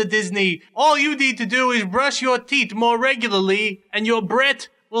him, Mr. Disney, all you need to do is brush your teeth more regularly, and your breath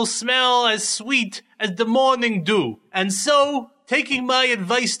will smell as sweet as the morning dew. And so, taking my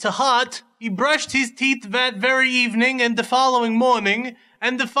advice to heart, he brushed his teeth that very evening and the following morning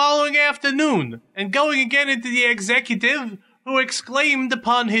and the following afternoon, and going again into the executive, who exclaimed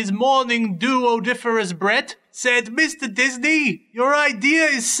upon his morning dew odoriferous breath, said, Mr. Disney, your idea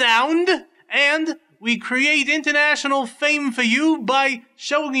is sound, and we create international fame for you by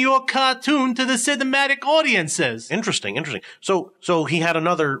showing your cartoon to the cinematic audiences. Interesting. So he had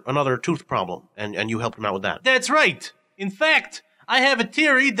another tooth problem, and you helped him out with that. That's right. In fact, I have a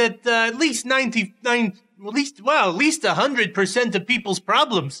theory that at least 100% of people's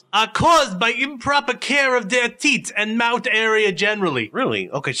problems are caused by improper care of their teeth and mouth area generally. Really?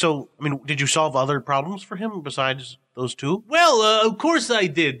 Okay, so, I mean, did you solve other problems for him besides those two? Well, of course I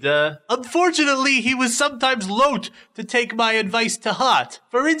did. Unfortunately, he was sometimes loath to take my advice to heart.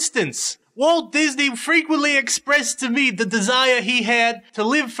 For instance, Walt Disney frequently expressed to me the desire he had to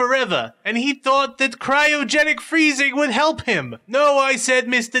live forever, and he thought that cryogenic freezing would help him. No, I said,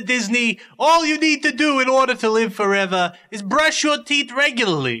 Mr. Disney, all you need to do in order to live forever is brush your teeth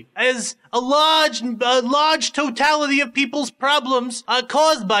regularly, as a large totality of people's problems are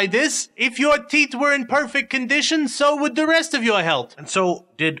caused by this. If your teeth were in perfect condition, so would the rest of your health. And so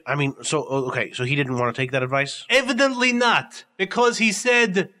so he didn't want to take that advice? Evidently not, because he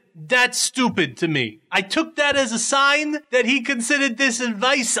said, that's stupid to me. I took that as a sign that he considered this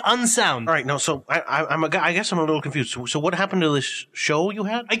advice unsound. All right, no, so I guess I'm a little confused. So what happened to this show you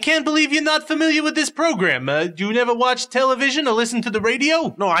had? I can't believe you're not familiar with this program. Do you never watch television or listen to the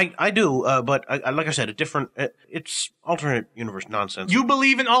radio? No, I do, but like I said, it's alternate universe nonsense. You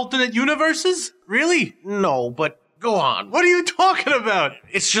believe in alternate universes? Really? No, but go on. What are you talking about?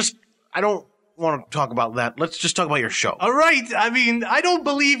 It's just, I don't want to talk about that. Let's just talk about your show. All right. I mean, I don't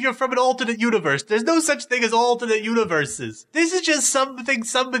believe you're from an alternate universe. There's no such thing as alternate universes. This is just something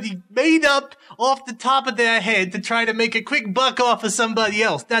somebody made up off the top of their head to try to make a quick buck off of somebody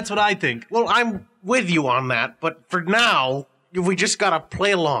else. That's what I think. Well, I'm with you on that, but for now, we just gotta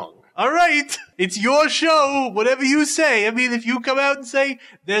play along. All right. It's your show. Whatever you say. I mean, if you come out and say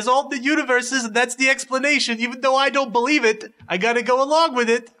there's alternate universes and that's the explanation, even though I don't believe it, I gotta go along with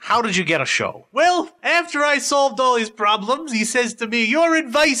it. How did you get a show? Well, after I solved all his problems, he says to me, your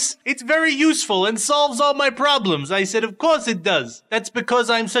advice, it's very useful and solves all my problems. I said, of course it does. That's because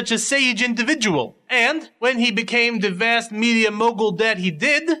I'm such a sage individual. And when he became the vast media mogul that he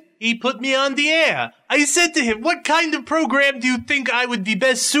did, he put me on the air. I said to him, what kind of program do you think I would be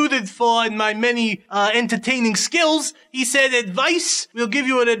best suited for in my many entertaining skills? He said, advice. We'll give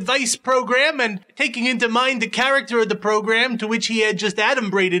you an advice program. And taking into mind the character of the program to which he had just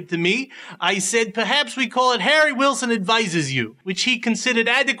adumbrated to me, I said, perhaps we call it Harry Wilson Advises You, which he considered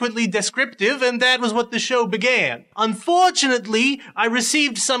adequately descriptive, and that was what the show began. Unfortunately, I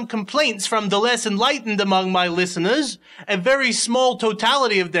received some complaints from the less enlightened among my listeners, a very small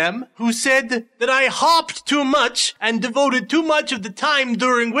totality of them, who said that I hopped too much and devoted too much of the time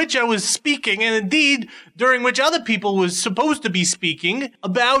during which I was speaking, and indeed during which other people was supposed to be speaking,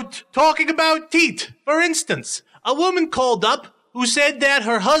 about talking about teeth. For instance, a woman called up who said that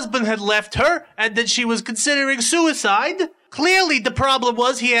her husband had left her and that she was considering suicide. Clearly, the problem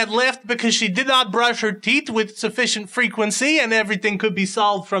was he had left because she did not brush her teeth with sufficient frequency, and everything could be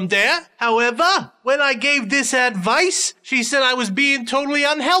solved from there. However, when I gave this advice, she said I was being totally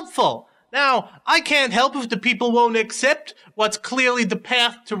unhelpful. Now, I can't help if the people won't accept what's clearly the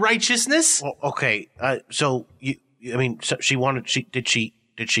path to righteousness. Well, okay, so did she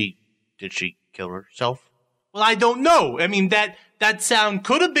kill herself? Well, I don't know. I mean, that sound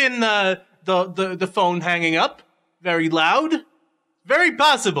could have been the phone hanging up. Very loud. Very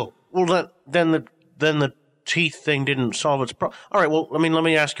possible. Well, then the teeth thing didn't solve its problem. All right, well, let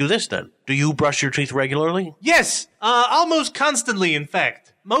me ask you this then. Do you brush your teeth regularly? Yes, almost constantly, in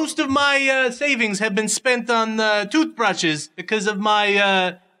fact. Most of my savings have been spent on toothbrushes because of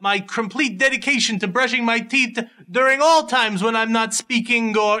my complete dedication to brushing my teeth during all times when I'm not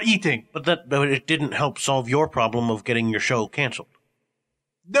speaking or eating. But it didn't help solve your problem of getting your show canceled.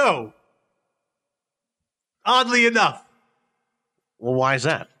 No. Oddly enough. Well, why is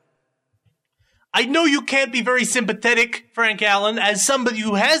that? I know you can't be very sympathetic, Frank Allen. As somebody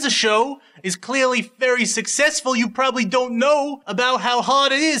who has a show, is clearly very successful, you probably don't know about how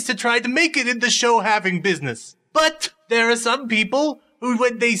hard it is to try to make it in the show having business. But there are some people who,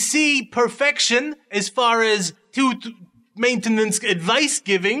 when they see perfection as far as tooth maintenance advice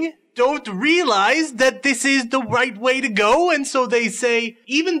giving, don't realize that this is the right way to go, and so they say,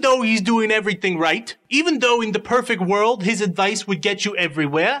 even though he's doing everything right, even though in the perfect world his advice would get you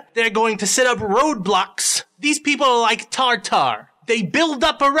everywhere, they're going to set up roadblocks. These people are like Tartar. They build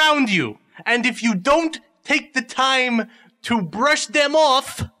up around you, and if you don't take the time to brush them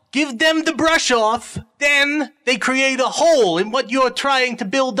off, give them the brush off, then they create a hole in what you're trying to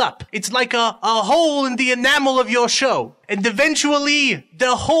build up. It's like a hole in the enamel of your show. And eventually,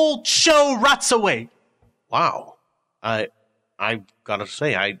 the whole show rots away. Wow. I gotta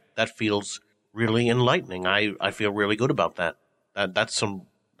say, that feels really enlightening. I feel really good about that. That's some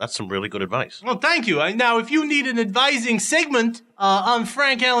really good advice. Well, thank you. Now, if you need an advising segment on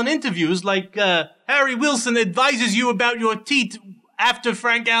Frank Allen interviews, like Harry Wilson advises you about your teeth after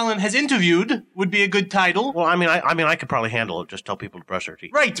Frank Allen has interviewed, would be a good title. Well, I could probably handle it. Just tell people to brush their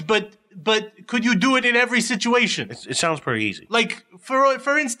teeth. Right, but could you do it in every situation? It sounds pretty easy. Like,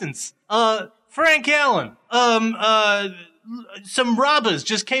 for instance, Frank Allen, some robbers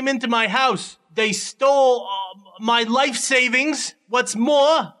just came into my house. They stole my life savings. What's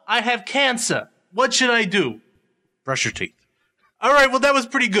more, I have cancer. What should I do? Brush your teeth. All right, well, that was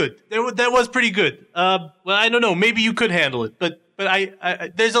pretty good. That was pretty good. Well, I don't know. Maybe you could handle it, but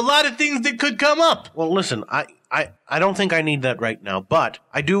I there's a lot of things that could come up. Well, listen, I don't think I need that right now, but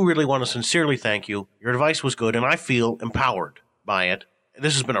I do really want to sincerely thank you. Your advice was good, and I feel empowered by it.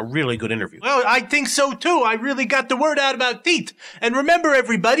 This has been a really good interview. Well, I think so, too. I really got the word out about teeth. And remember,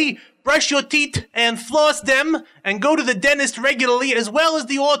 everybody, brush your teeth and floss them and go to the dentist regularly as well as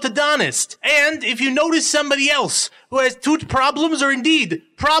the orthodontist. And if you notice somebody else who has tooth problems or indeed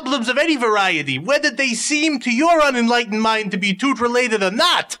problems of any variety, whether they seem to your unenlightened mind to be tooth-related or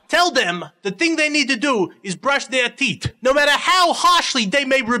not, tell them the thing they need to do is brush their teeth. No matter how harshly they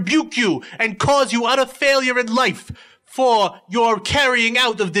may rebuke you and cause you utter failure in life, for your carrying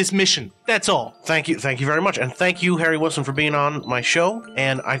out of this mission. That's all. Thank you very much. And thank you, Harry Wilson, for being on my show.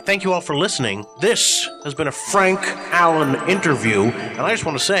 And I thank you all for listening. This has been a Frank Allen interview. And I just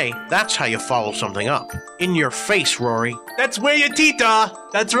want to say, that's how you follow something up. In your face, Rory. That's where your teeth are.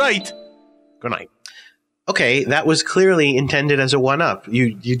 That's right. Good night. Okay, that was clearly intended as a one-up.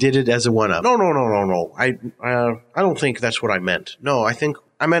 You did it as a one-up. No. I don't think that's what I meant. No,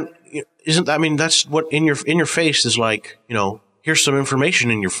 I meant, that's what in your face is like, here's some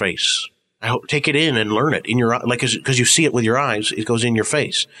information in your face. I hope take it in and learn it in your, like, because you see it with your eyes, it goes in your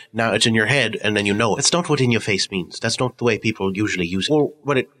face. Now it's in your head and then you know it. That's not what in your face means. That's not the way people usually use it. Well,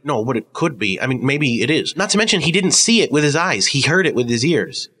 what it could be. I mean, maybe it is. Not to mention he didn't see it with his eyes. He heard it with his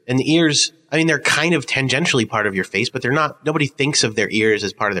ears. And the ears, they're kind of tangentially part of your face, but they're not, nobody thinks of their ears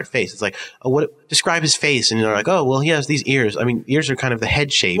as part of their face. It's like, describe his face. And they're like, oh, well, he has these ears. Ears are kind of the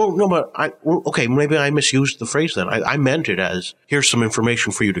head shape. Well, no, but okay, maybe I misused the phrase then. I meant it as, here's some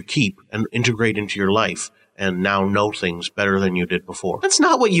information for you to keep and integrate into your life and now know things better than you did before. That's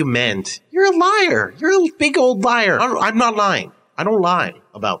not what you meant. You're a liar. You're a big old liar. I'm not lying. I don't lie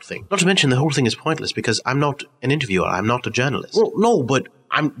about things. Not to mention the whole thing is pointless because I'm not an interviewer. I'm not a journalist. Well, no, but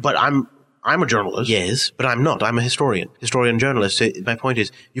I'm a journalist. Yes, but I'm not. I'm a historian. Historian journalist. My point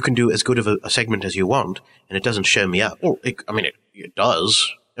is, you can do as good of a segment as you want, and it doesn't show me up. Well, it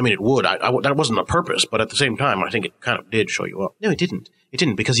does. It would. That wasn't the purpose, but at the same time, I think it kind of did show you up. No, it didn't. It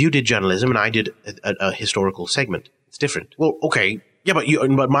didn't, because you did journalism and I did a historical segment. It's different. Well, okay. Yeah,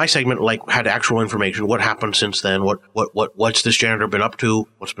 but my segment had actual information. What happened since then? What's this janitor been up to?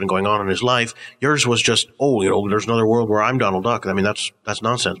 What's been going on in his life? Yours was just, there's another world where I'm Donald Duck. That's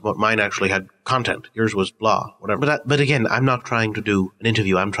nonsense. But mine actually had content. Yours was blah, whatever. But again, I'm not trying to do an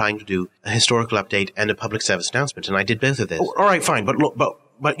interview. I'm trying to do a historical update and a public service announcement, and I did both of those. All right, fine. But look,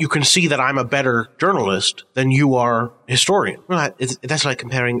 but you can see that I'm a better journalist than you are historian. Well, that's like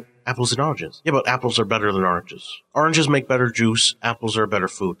comparing apples and oranges. Yeah, but apples are better than oranges. Oranges make better juice. Apples are better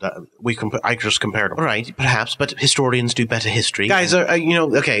food. I just compared them. All right, perhaps, but historians do better history. Guys,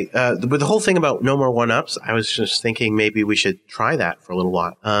 okay, with the whole thing about no more one-ups, I was just thinking maybe we should try that for a little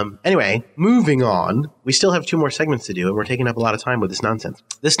while. Anyway, moving on. We still have 2 more segments to do, and we're taking up a lot of time with this nonsense.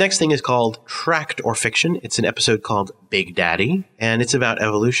 This next thing is called Tract or Fiction. It's an episode called Big Daddy, and it's about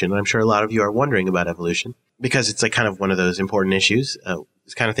evolution. I'm sure a lot of you are wondering about evolution, because it's kind of one of those important issues.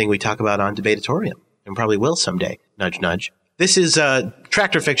 This kind of thing we talk about on Debatorium, and probably will someday. Nudge, nudge. This is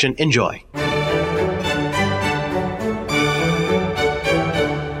Tract or Fiction. Enjoy.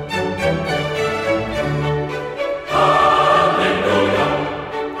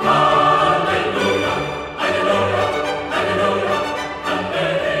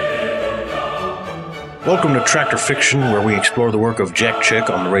 Welcome to Tract or Fiction, where we explore the work of Jack Chick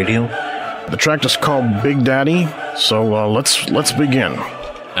on the radio. The tract is called Big Daddy, so let's begin.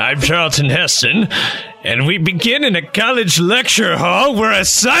 I'm Charlton Heston, and we begin in a college lecture hall where a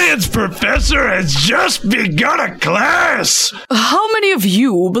science professor has just begun a class. How many of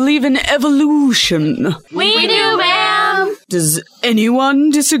you believe in evolution? We do, ma'am. Does anyone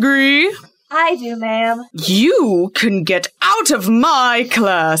disagree? I do, ma'am. You can get out of my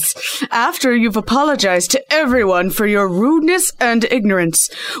class after you've apologized to everyone for your rudeness and ignorance.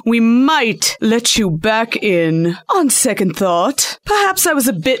 We might let you back in. On second thought, perhaps I was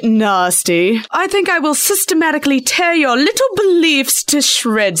a bit nasty. I think I will systematically tear your little beliefs to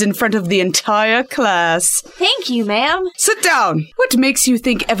shreds in front of the entire class. Thank you, ma'am. Sit down. What makes you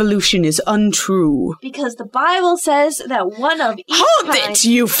think evolution is untrue? Because the Bible says that one of each Hold kind... it,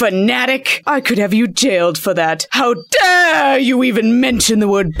 you fanatic! I could have you jailed for that. How dare you even mention the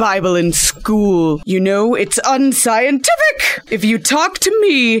word Bible in school? You know, it's unscientific. If you talk to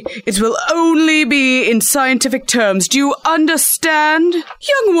me, it will only be in scientific terms. Do you understand?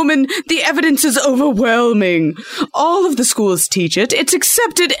 Young woman, the evidence is overwhelming. All of the schools teach it. It's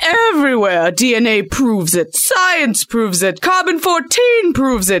accepted everywhere. DNA proves it. Science proves it. Carbon-14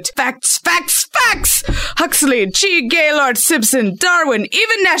 proves it. Facts, facts, facts! Huxley, G. Gaylord, Simpson, Darwin,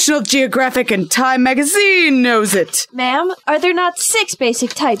 even National Geographic and Time magazine knows it. Ma'am, are there not 6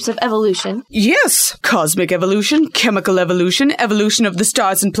 basic types of evolution? Yes. Cosmic evolution, chemical evolution, evolution of the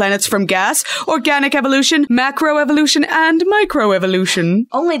stars and planets from gas, organic evolution, macroevolution, and microevolution.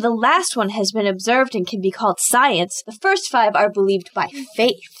 Only the last one has been observed and can be called science. The first 5 are believed by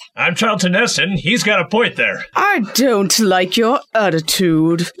faith. I'm Charlton Heston. He's got a point there. I don't like your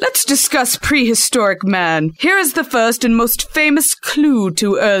attitude. Let's discuss prehistoric man. Here is the first and most famous clue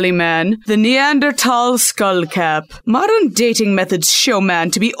to early man, the Neanderthal skull cap. Modern dating methods show man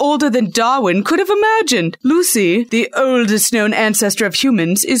to be older than Darwin could have imagined. Lucy, the oldest known ancestor of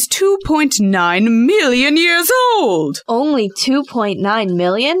humans, is 2.9 million years old. Only 2.9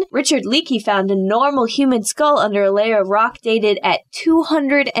 million? Richard Leakey found a normal human skull under a layer of rock dated at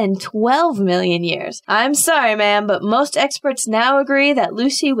 212 million years. I'm sorry, ma'am, but most experts now agree that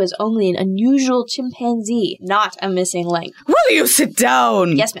Lucy was only an unusual chimpanzee, not a missing link. Will you sit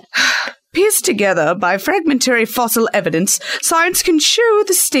down? Yes, ma'am. Pieced together by fragmentary fossil evidence, science can show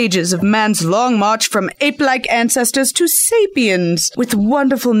the stages of man's long march from ape-like ancestors to sapiens, with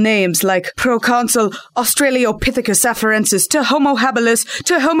wonderful names like proconsul Australopithecus afarensis to Homo habilis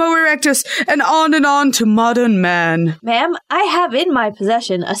to Homo erectus, and on to modern man. Ma'am, I have in my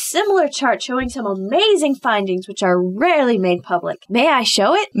possession a similar chart showing some amazing findings which are rarely made public. May I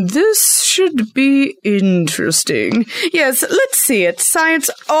show it? This should be interesting. Yes, let's see it. Science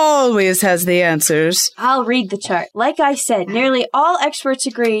always has the answers. I'll read the chart. Like I said, nearly all experts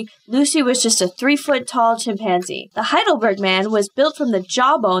agree Lucy was just a 3-foot-tall chimpanzee. The Heidelberg man was built from the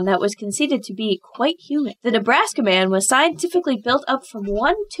jawbone that was conceded to be quite human. The Nebraska man was scientifically built up from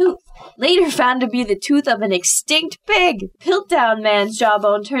one tooth, later found to be the tooth of an extinct pig. Piltdown man's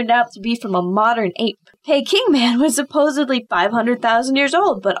jawbone turned out to be from a modern ape. Peking man was supposedly 500,000 years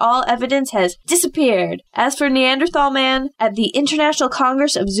old, but all evidence has disappeared. As for Neanderthal man, at the International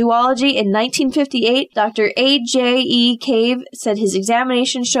Congress of Zoology in 1958, Dr. A.J.E. Cave said his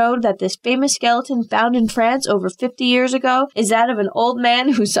examination showed that this famous skeleton found in France over 50 years ago is that of an old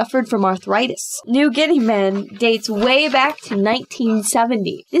man who suffered from arthritis. New Guinea man dates way back to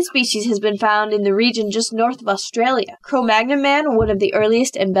 1970. This species has been found in the region just north of Australia. Cro-Magnon man, one of the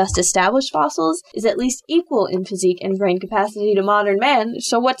earliest and best established fossils, is at least equal in physique and brain capacity to modern man,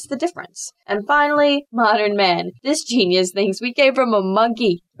 so what's the difference? And finally, modern man. This genius thinks we came from a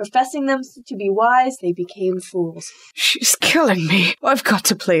monkey. Professing them to be wise, they became fools. She's killing me. I've got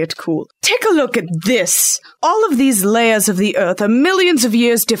to play it cool. Take a look at this. All of these layers of the Earth are millions of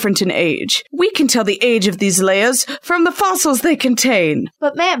years different in age. We can tell the age of these layers from the fossils they contain.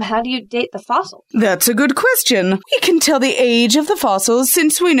 But ma'am, how do you date the fossils? That's a good question. We can tell the age of the fossils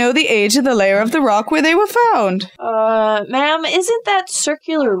since we know the age of the layer of the rock where they were found. Ma'am, isn't that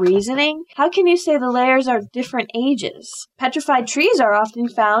circular reasoning? How can you say the layers are different ages? Petrified trees are often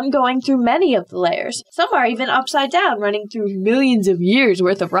found going through many of the layers. Some are even upside down, running through millions of years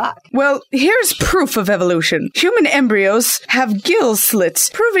worth of rock. Well, here's proof of evolution. Human embryos have gill slits,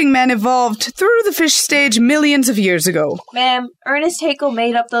 proving man evolved through the fish stage millions of years ago. Ma'am, Ernest Haeckel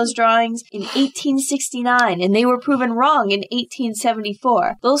made up those drawings in 1869, and they were proven wrong in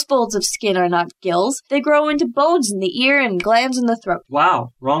 1874. Those folds of skin are not gills. They grow into bones in the ear and glands in the throat.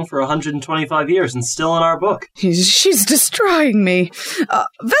 Wow, wrong for 125 years and still in our book. She's destroying me.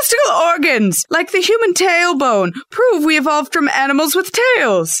 Vestigial organs, like the human tailbone, prove we evolved from animals with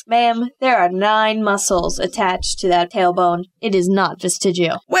tails. Ma'am, there are 9 muscles attached to that tailbone. It is not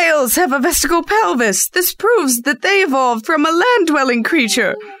vestigial. Whales have a vestigial pelvis. This proves that they evolved from a land-dwelling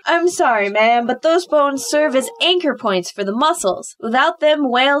creature. I'm sorry, ma'am, but those bones serve as anchor points for the muscles. Without them,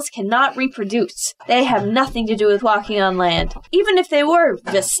 whales cannot reproduce. They have nothing to do with walking on land. Even if they were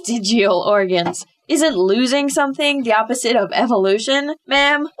vestigial organs. Isn't losing something the opposite of evolution?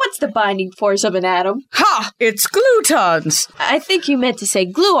 Ma'am, what's the binding force of an atom? Ha! It's glutons! I think you meant to say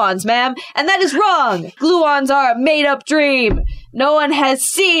gluons, ma'am, and that is wrong! Gluons are a made-up dream! No one has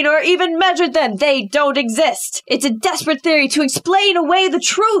seen or even measured them. They don't exist. It's a desperate theory to explain away the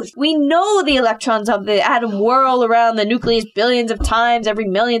truth. We know the electrons of the atom whirl around the nucleus billions of times every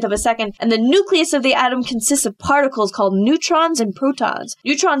millionth of a second, and the nucleus of the atom consists of particles called neutrons and protons.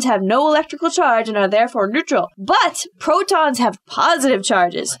 Neutrons have no electrical charge and are therefore neutral, but protons have positive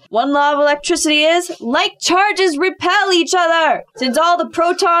charges. One law of electricity is, like charges repel each other. Since all the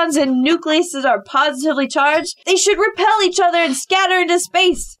protons and nucleuses are positively charged, they should repel each other and scatter into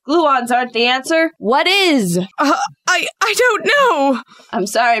space. Gluons aren't the answer. What is? I don't know. I'm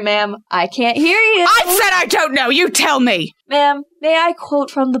sorry, ma'am. I can't hear you. I said I don't know. You tell me. Ma'am, may I quote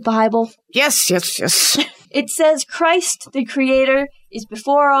from the Bible? Yes. It says, Christ, the Creator, is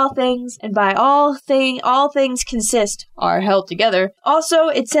before all things, and by all things consist, are held together. Also,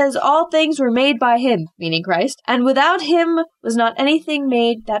 it says all things were made by him, meaning Christ, and without him was not anything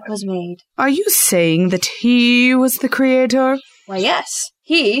made that was made. Are you saying that he was the creator? Why, yes.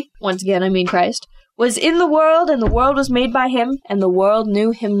 He, once again I mean Christ, was in the world, and the world was made by him, and the world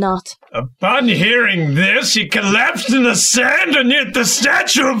knew him not. Upon hearing this, he collapsed in the sand beneath the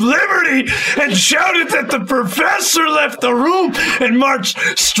Statue of Liberty and shouted that the professor left the room and marched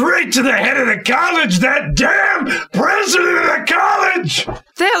straight to the head of the college, that damn president of the college!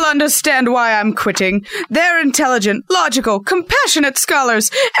 They'll understand why I'm quitting. They're intelligent, logical, compassionate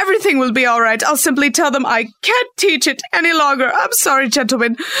scholars. Everything will be all right. I'll simply tell them I can't teach it any longer. I'm sorry,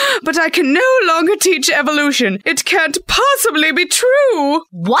 gentlemen, but I can no longer teach evolution. It can't possibly be true.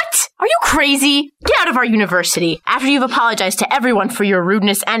 What? Are you crazy? Get out of our university. After you've apologized to everyone for your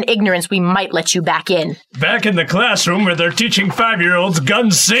rudeness and ignorance, we might let you back in. Back in the classroom where they're teaching 5-year-olds gun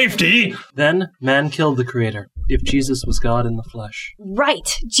safety. Then, man killed the creator, if Jesus was God in the flesh. Right.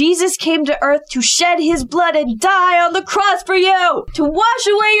 Jesus came to earth to shed his blood and die on the cross for you! To wash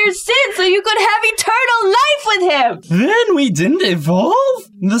away your sins so you could have eternal life with him! Then we didn't evolve?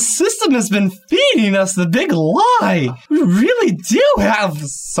 The system has been feeding us the big lie. We really do have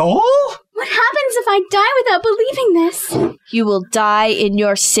soul? What happens if I die without believing this? You will die in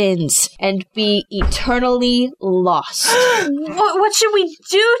your sins and be eternally lost. What should we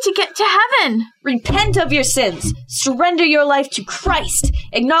do to get to heaven? Repent of your sins. Surrender your life to Christ.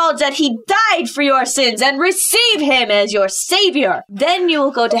 Acknowledge that he died for your sins and receive him as your savior. Then you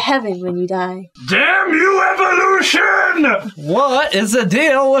will go to heaven when you die. Damn you, evolution! What is the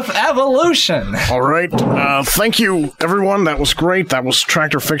deal with evolution? All right. Thank you, everyone. That was great. That was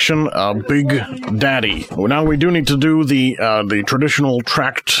Tractor Fiction, Big Daddy. Now we do need to do the traditional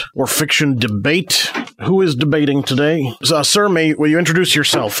tract or fiction debate. Who is debating today? Sir, will you introduce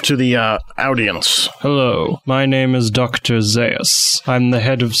yourself to the audience? Hello, my name is Dr. Zaius. I'm the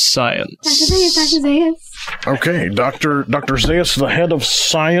head of science. Dr. Zaius. Okay, Dr. Zaius, the head of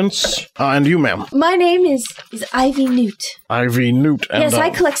science. And you, ma'am? My name is Ivy Newt. Ivy Newt. And, yes, I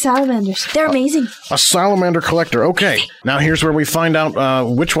collect salamanders. They're amazing. A salamander collector. Okay. Now here's where we find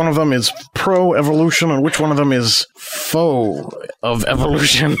out which one of them is pro-evolution and which one of them is faux of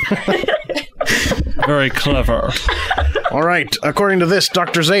evolution. Very clever. All right. According to this,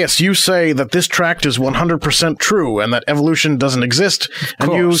 Dr. Zaius, you say that this tract is 100% true and that evolution doesn't exist.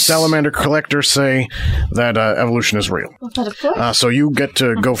 And you, Salamander Collector, say that evolution is real. Well, but of course. So you get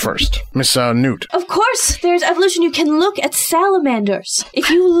to go first. Miss Newt. Of course, there's evolution. You can look at salamanders. If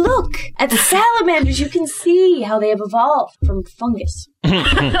you look at the salamanders, you can see how they have evolved from fungus.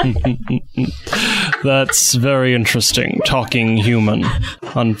 That's very interesting, talking human.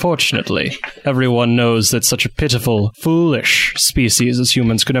 Unfortunately, everyone knows that such a pitiful, foolish species as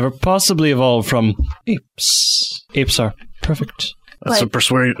humans could never possibly evolve from apes. Apes are perfect. That's a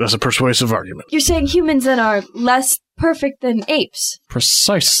persuasive argument. You're saying humans then are less perfect than apes.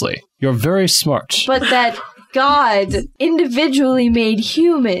 Precisely. You're very smart. But that God individually made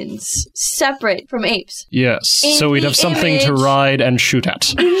humans separate from apes. Yes, so we'd have something to ride and shoot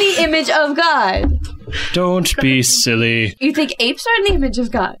at. In the image of God. Don't be silly. You think apes are in the image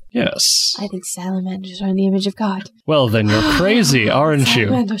of God? Yes. I think salamanders are in the image of God. Well, then you're crazy, aren't you?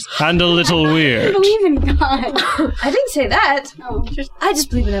 Salamanders. And a little I weird. believe in God. I didn't say that. I just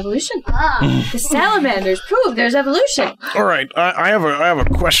believe in evolution. The salamanders prove there's evolution. All right, I have a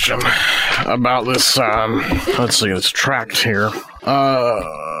question about this. Let's see, this tract here.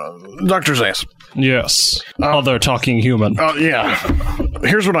 Dr. Zayas. Yes. Other talking human. Yeah.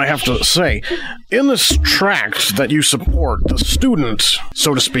 Here's what I have to say. In this tract that you support, the student,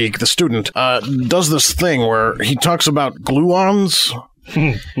 so to speak, does this thing where he talks about gluons.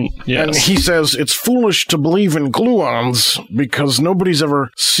 Yes. And he says it's foolish to believe in gluons because nobody's ever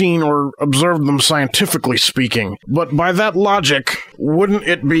seen or observed them scientifically speaking. But by that logic, wouldn't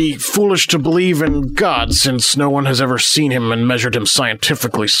it be foolish to believe in God since no one has ever seen him and measured him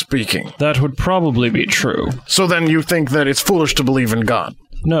scientifically speaking? That would probably be true. So then you think that it's foolish to believe in God?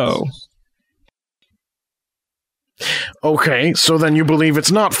 No. Okay, so then you believe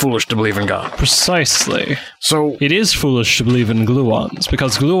it's not foolish to believe in God. Precisely. So it is foolish to believe in gluons,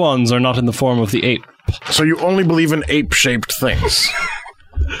 because gluons are not in the form of the ape. So you only believe in ape-shaped things?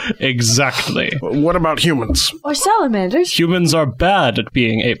 Exactly. What about humans? Or salamanders. Humans are bad at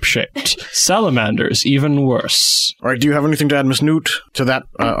being ape-shaped. Salamanders, even worse. All right, do you have anything to add, Miss Newt, to that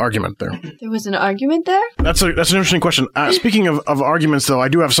argument there? There was an argument there? That's an interesting question. Speaking of arguments, though, I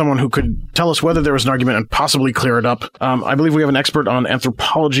do have someone who could tell us whether there was an argument and possibly clear it up. I believe we have an expert on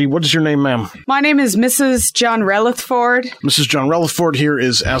anthropology. What is your name, ma'am? My name is Mrs. John Relithford. Mrs. John Relithford here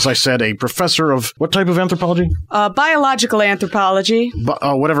is, as I said, a professor of what type of anthropology? Biological anthropology.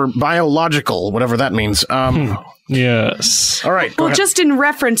 Biological, whatever that means. Yes. All right. Well, just in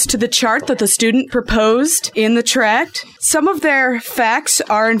reference to the chart that the student proposed in the tract, some of their facts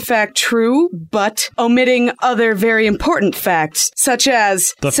are in fact true, but omitting other very important facts, such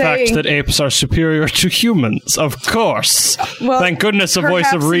as the fact that apes are superior to humans, of course. Well, thank goodness a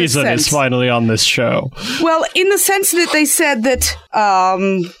voice of reason is finally on this show. Well, in the sense that they said that,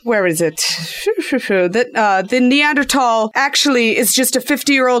 where is it? That the Neanderthal actually is just a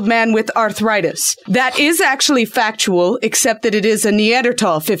 50-year-old man with arthritis. That is actually factual, except that it is a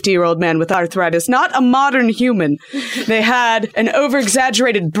Neanderthal 50-year-old man with arthritis, not a modern human. They had an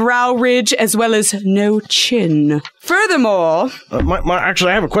over-exaggerated brow ridge as well as no chin. Furthermore...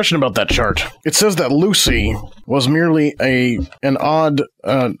 actually, I have a question about that chart. It says that Lucy was merely an odd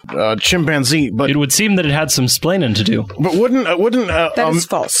chimpanzee, but it would seem that it had some splaining to do. But that is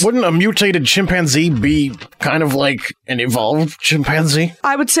false. Wouldn't a mutated chimpanzee be kind of like an evolved chimpanzee?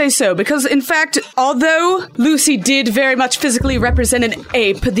 I would say so, because in fact, although Lucy did very much physically represent an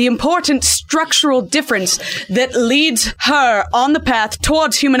ape, the important structural difference that leads her on the path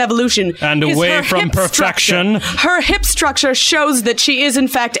towards human evolution and is away her from hip perfection. Structure. Her hip structure shows that she is in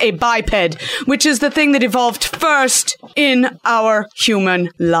fact a biped, which is the thing that evolved first in our human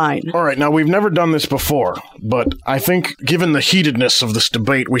line. All right, now we've never done this before, but I think given the heatedness of this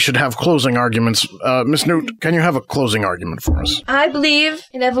debate, we should have closing arguments. Miss Newt, can you have a closing argument for us? I believe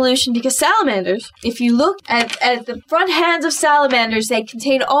in evolution because salamanders, if you look at the front hands of salamanders, they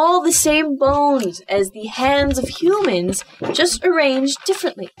contain all the same bones as the hands of humans, just arranged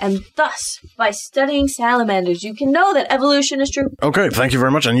differently. And thus, by studying salamanders, you can know that evolution is true. Okay, thank you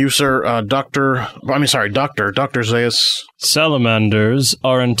very much. And you, sir, Dr. Zayas. Salamanders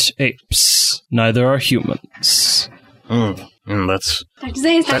aren't apes. Neither are humans. That's Dr.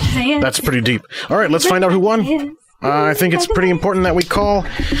 Zayas. That's pretty deep. All right, let's find out who won. I think it's pretty important that we call...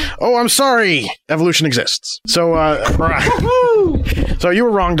 Oh, I'm sorry! Evolution exists. So, so you were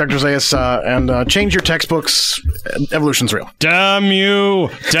wrong, Dr. Zayas, and change your textbooks. Evolution's real. Damn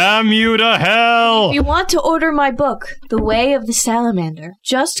you! Damn you to hell! If you want to order my book, The Way of the Salamander,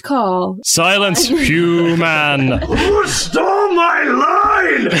 just call... Silence, human! Who stole my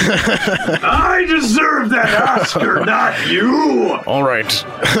line? I deserve that Oscar, not you! All right.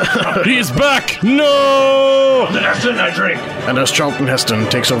 He's back! No! Heston, I drink. And as Charlton Heston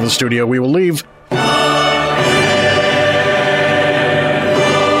takes over the studio, we will leave.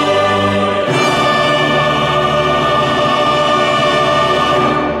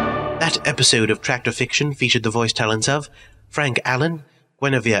 That episode of Tractor Fiction featured the voice talents of Frank Allen,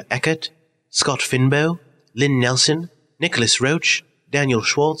 Guinevere Eckert, Scott Finbow, Lynn Nelson, Nicholas Roach, Daniel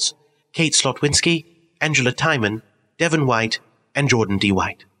Schwartz, Kate Slotwinski, Angela Timon, Devin White, and Jordan D.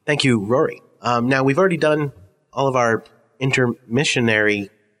 White. Thank you, Rory. Now, we've already done all of our intermissionary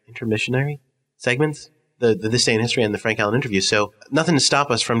segments, the This Day in History and the Frank Allen interview, so nothing to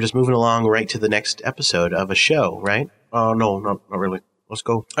stop us from just moving along right to the next episode of a show, right? Oh, no, not really. Let's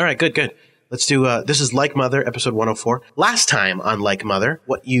go. All right, good. Let's do, this is Like Mother, episode 104. Last time on Like Mother,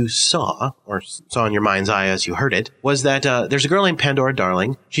 what you saw, or saw in your mind's eye as you heard it, was that there's a girl named Pandora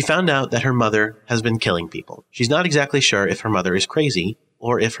Darling. She found out that her mother has been killing people. She's not exactly sure if her mother is crazy,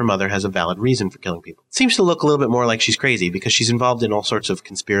 or if her mother has a valid reason for killing people. It seems to look a little bit more like she's crazy because she's involved in all sorts of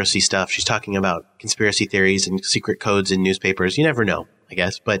conspiracy stuff. She's talking about conspiracy theories and secret codes in newspapers. You never know, I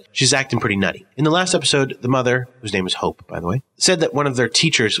guess, but she's acting pretty nutty. In the last episode, the mother, whose name is Hope, by the way, said that one of their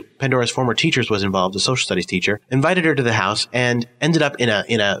teachers, Pandora's former teachers, was involved, a social studies teacher, invited her to the house and ended up in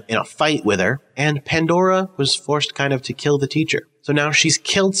a fight with her, and Pandora was forced kind of to kill the teacher. So now she's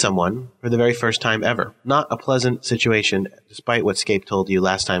killed someone for the very first time ever. Not a pleasant situation, despite what Scape told you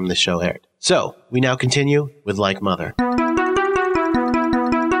last time this show aired. So, we now continue with Like Mother.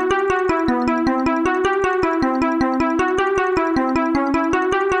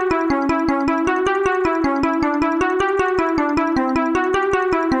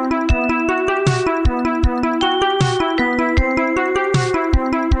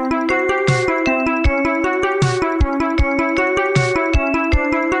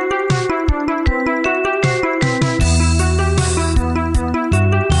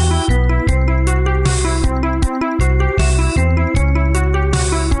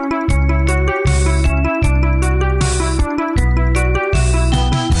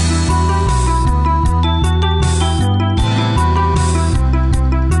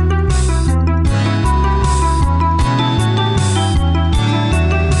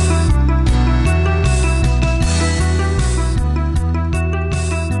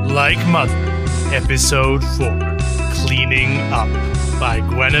 Like Mother, Episode 4, Cleaning Up, by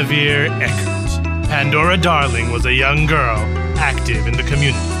Guinevere Eckert. Pandora Darling was a young girl, active in the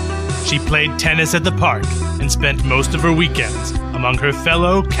community. She played tennis at the park and spent most of her weekends among her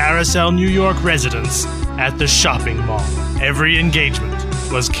fellow Carousel, New York residents at the shopping mall. Every engagement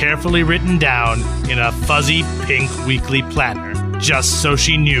was carefully written down in a fuzzy pink weekly planner, just so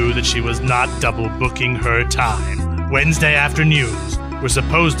she knew that she was not double booking her time. Wednesday afternoons were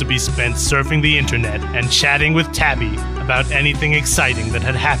supposed to be spent surfing the internet and chatting with Tabby about anything exciting that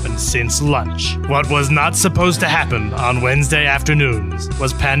had happened since lunch. What was not supposed to happen on Wednesday afternoons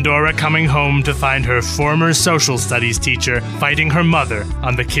was Pandora coming home to find her former social studies teacher fighting her mother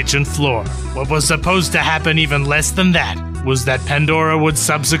on the kitchen floor. What was supposed to happen even less than that was that Pandora would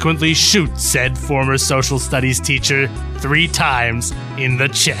subsequently shoot said former social studies teacher 3 times in the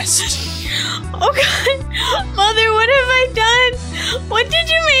chest. Oh God, Mother, what have I done? What did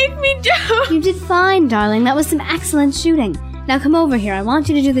you make me do? You did fine, darling. That was some excellent shooting. Now come over here. I want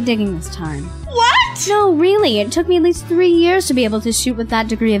you to do the digging this time. What? No, really. It took me at least 3 years to be able to shoot with that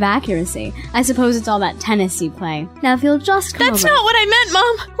degree of accuracy. I suppose it's all that tennis you play. Now if you'll just come That's over... not what I meant,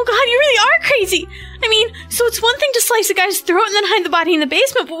 Mom. Oh God, you really are crazy. I mean, so it's one thing to slice a guy's throat and then hide the body in the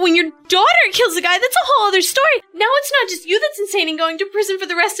basement, but when your daughter kills a guy, that's a whole other story. Now it's not just you that's insane and going to prison for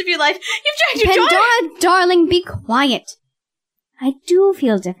the rest of your life. You've dragged your daughter... Pandora, darling, be quiet. I do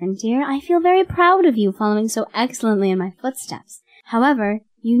feel different, dear. I feel very proud of you following so excellently in my footsteps. However,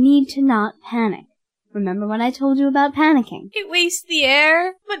 you need to not panic. Remember what I told you about panicking? It wastes the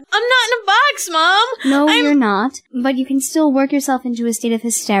air. But I'm not in a box, Mom. No, you're not. But you can still work yourself into a state of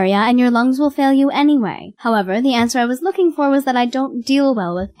hysteria, and your lungs will fail you anyway. However, the answer I was looking for was that I don't deal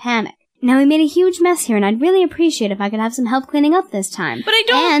well with panic. Now, we made a huge mess here, and I'd really appreciate if I could have some help cleaning up this time. But I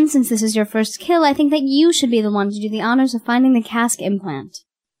don't... And since this is your first kill, I think that you should be the one to do the honors of finding the cask implant.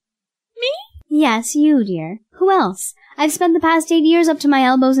 Me? Yes, you, dear. Who else? I've spent the past 8 years up to my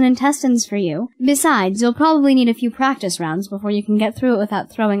elbows in intestines for you. Besides, you'll probably need a few practice rounds before you can get through it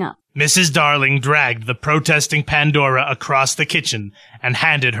without throwing up. Mrs. Darling dragged the protesting Pandora across the kitchen and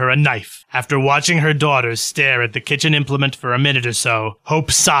handed her a knife. After watching her daughter stare at the kitchen implement for a minute or so,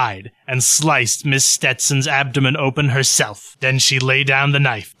 Hope sighed and sliced Miss Stetson's abdomen open herself. Then she lay down the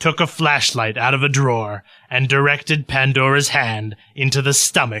knife, took a flashlight out of a drawer, and directed Pandora's hand into the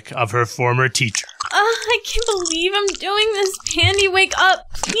stomach of her former teacher. I can't believe I'm doing this. Pandy, wake up.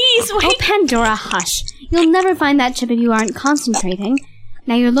 Please, wake up. Oh, Pandora, hush. You'll never find that chip if you aren't concentrating.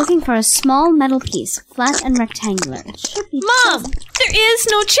 Now you're looking for a small metal piece, flat and rectangular. It should be Mom, there is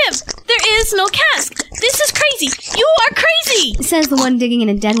no chip. There is no cask. This is crazy. You are crazy. Says the one digging in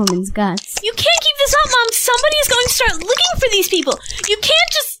a dead woman's guts. You can't keep this up, Mom. Somebody is going to start looking for these people. You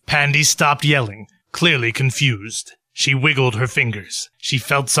can't just... Pandy stopped yelling, clearly confused. She wiggled her fingers. She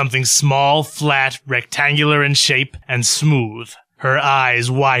felt something small, flat, rectangular in shape, and smooth. Her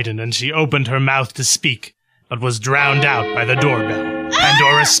eyes widened and she opened her mouth to speak, but was drowned out by the doorbell.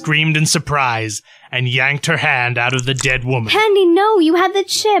 Pandora screamed in surprise and yanked her hand out of the dead woman. Pandy, no, you had the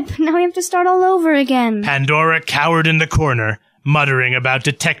chip. Now we have to start all over again. Pandora cowered in the corner, muttering about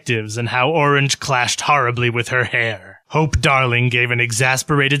detectives and how orange clashed horribly with her hair. Hope Darling gave an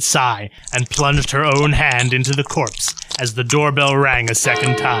exasperated sigh and plunged her own hand into the corpse as the doorbell rang a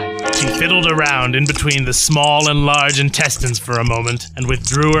second time. She fiddled around in between the small and large intestines for a moment and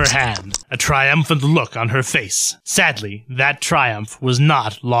withdrew her hand, a triumphant look on her face. Sadly, that triumph was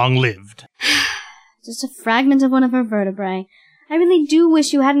not long-lived. Just a fragment of one of her vertebrae. I really do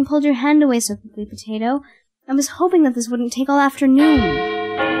wish you hadn't pulled your hand away so quickly, Potato. I was hoping that this wouldn't take all afternoon.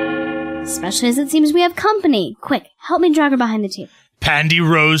 Especially as it seems we have company. Quick, help me drag her behind the table. Pandy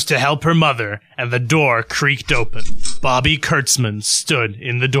rose to help her mother, and the door creaked open. Bobby Kurtzman stood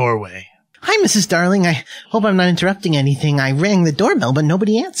in the doorway. Hi, Mrs. Darling. I hope I'm not interrupting anything. I rang the doorbell, but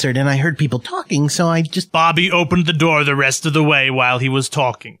nobody answered, and I heard people talking, so I just... Bobby opened the door the rest of the way while he was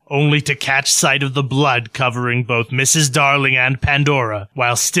talking, only to catch sight of the blood covering both Mrs. Darling and Pandora,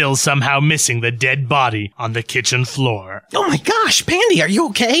 while still somehow missing the dead body on the kitchen floor. Oh my gosh, Pandy, are you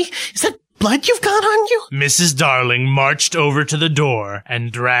okay? Is that blood you've got on you? Mrs. Darling marched over to the door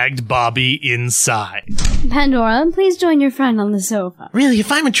and dragged Bobby inside. Pandora, please join your friend on the sofa. Really,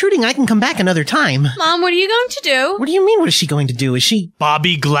 if I'm intruding, I can come back another time. Mom, what are you going to do? What do you mean, what is she going to do? Is she...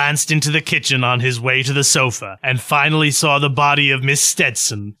 Bobby glanced into the kitchen on his way to the sofa and finally saw the body of Miss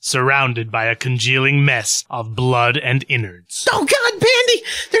Stetson surrounded by a congealing mess of blood and innards. Oh God, Pandy!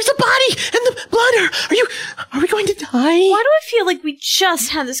 There's a body and the blood! Are we going to die? Why do I feel like we just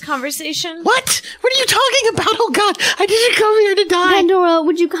had this conversation? What? What are you talking about? Oh God, I didn't come here to die. Pandora,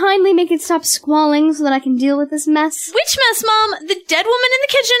 would you kindly make it stop squalling so that I can deal with this mess? Which mess, Mom? The dead woman in the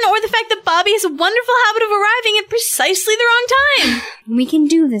kitchen or the fact that Bobby has a wonderful habit of arriving at precisely the wrong time? We can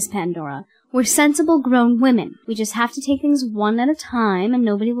do this, Pandora. We're sensible grown women. We just have to take things one at a time and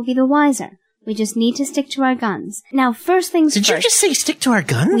nobody will be the wiser. We just need to stick to our guns. Now, first things first. Did you just say stick to our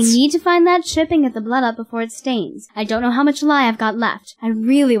guns? We need to find that chip and get the blood up before it stains. I don't know how much lye I've got left. I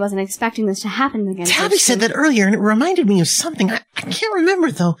really wasn't expecting this to happen again. Tabby said that earlier, and it reminded me of something. I can't remember,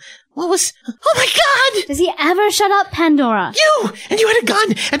 though. What was... Oh, my God! Does he ever shut up, Pandora? You! And you had a gun,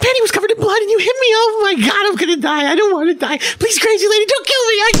 and Penny was covered in blood, and you hit me. Oh, my God, I'm gonna die. I don't want to die. Please, crazy lady, don't kill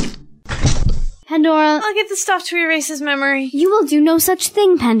me. Pandora. I'll get the stuff to erase his memory. You will do no such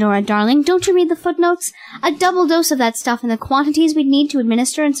thing, Pandora, darling. Don't you read the footnotes? A double dose of that stuff and the quantities we'd need to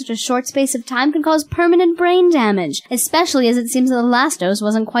administer in such a short space of time could cause permanent brain damage, especially as it seems that the last dose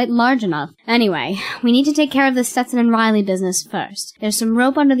wasn't quite large enough. Anyway, we need to take care of the Stetson and Riley business first. There's some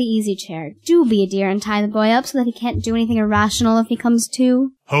rope under the easy chair. Do be a dear and tie the boy up so that he can't do anything irrational if he comes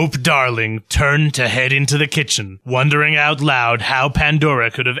to. Hope Darling turned to head into the kitchen, wondering out loud how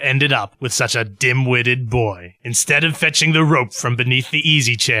Pandora could have ended up with such a dim-witted boy. Instead of fetching the rope from beneath the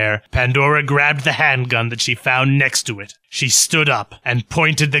easy chair, Pandora grabbed the handgun that she found next to it. She stood up and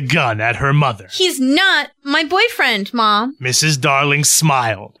pointed the gun at her mother. He's not my boyfriend, Mom. Mrs. Darling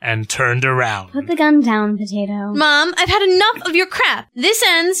smiled and turned around. Put the gun down, Potato. Mom, I've had enough of your crap. This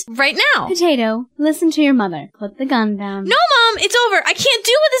ends right now. Potato, listen to your mother. Put the gun down. No, Mom, it's over. I can't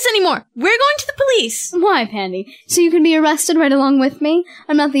deal with this anymore. We're going to the police. Why, Pandy? So you can be arrested right along with me?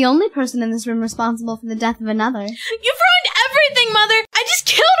 I'm not the only person in this room responsible for the death of another. You've ruined everything, Mother. I just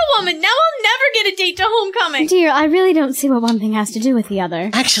killed a woman. Now I'll never get a date to homecoming. Dear, I really don't see what one thing has to do with the other.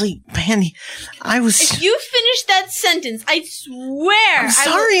 Actually, Pandy, If you finish that sentence, I swear I'm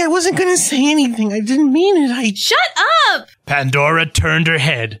sorry, I wasn't going to say anything. I didn't mean it. Shut up! Pandora turned her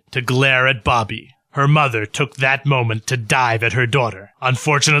head to glare at Bobby. Her mother took that moment to dive at her daughter.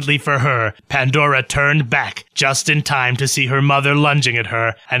 Unfortunately for her, Pandora turned back just in time to see her mother lunging at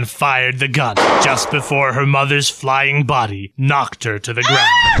her and fired the gun just before her mother's flying body knocked her to the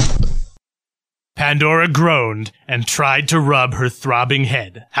ground. Pandora groaned and tried to rub her throbbing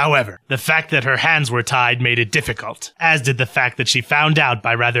head. However, the fact that her hands were tied made it difficult, as did the fact that she found out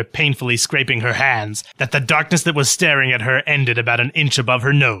by rather painfully scraping her hands that the darkness that was staring at her ended about an inch above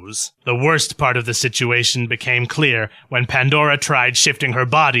her nose. The worst part of the situation became clear when Pandora tried shifting her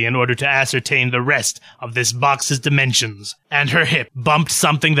body in order to ascertain the rest of this box's dimensions, and her hip bumped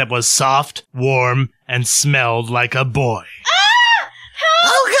something that was soft, warm, and smelled like a boy. Help!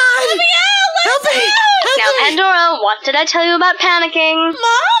 Oh, God! Let me out! Help me! Now, Pandora, what did I tell you about panicking? Mom?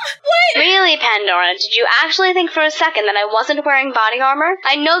 What? Really, Pandora, did you actually think for a second that I wasn't wearing body armor?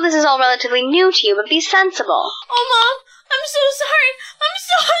 I know this is all relatively new to you, but be sensible. Oh, Mom, I'm so sorry. I'm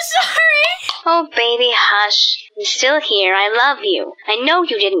so sorry. Oh, baby, hush. I'm still here. I love you. I know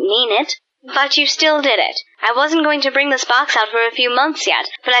you didn't mean it, but you still did it. I wasn't going to bring this box out for a few months yet,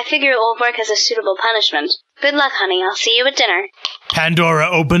 but I figure it will work as a suitable punishment. Good luck, honey. I'll see you at dinner. Pandora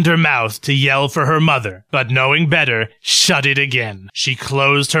opened her mouth to yell for her mother, but knowing better, shut it again. She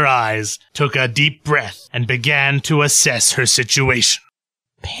closed her eyes, took a deep breath, and began to assess her situation.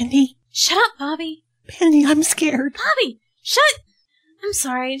 Pandy? Shut up, Bobby. Pandy, I'm scared. Bobby, shut... I'm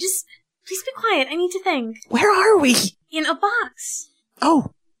sorry, just... Please be quiet. I need to think. Where are we? In a box.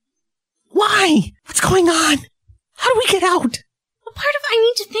 Oh. Why? What's going on? How do we get out? What part of I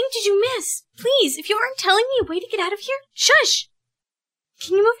need to think did you miss? Please, if you aren't telling me a way to get out of here, shush!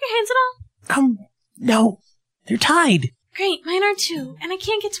 Can you move your hands at all? No. They're tied. Great, mine are too, and I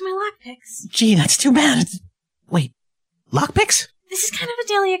can't get to my lockpicks. Gee, that's too bad. Wait, lockpicks? This is kind of a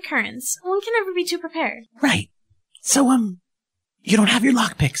daily occurrence. One can never be too prepared. Right. So, you don't have your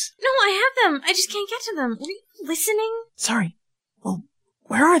lockpicks? No, I have them. I just can't get to them. Were you listening? Sorry. Well,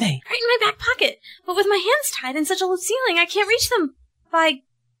 where are they? Right in my back pocket. But with my hands tied in such a low ceiling, I can't reach them by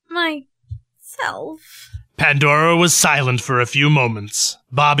myself. Pandora was silent for a few moments.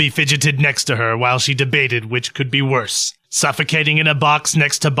 Bobby fidgeted next to her while she debated which could be worse. Suffocating in a box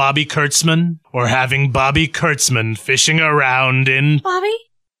next to Bobby Kurtzman, or having Bobby Kurtzman fishing around in... Bobby?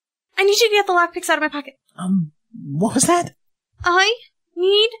 I need you to get the lockpicks out of my pocket. What was that? I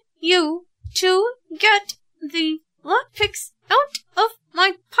need you to get the lockpicks out of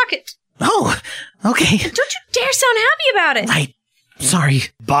my pocket. Oh, okay. Don't you dare sound happy about it. Right. Sorry.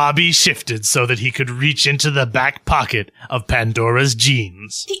 Bobby shifted so that he could reach into the back pocket of Pandora's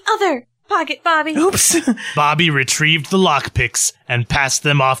jeans. The other pocket, Bobby. Oops. Bobby retrieved the lockpicks and passed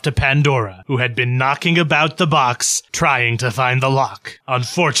them off to Pandora, who had been knocking about the box, trying to find the lock.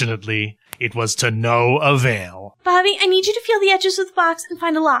 Unfortunately, it was to no avail. Bobby, I need you to feel the edges of the box and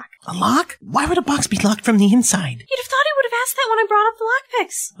find a lock. A lock? Why would a box be locked from the inside? You'd have thought I would have asked that when I brought up the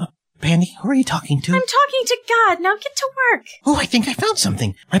lockpicks. Pandy, who are you talking to? I'm talking to God. Now get to work. Oh, I think I found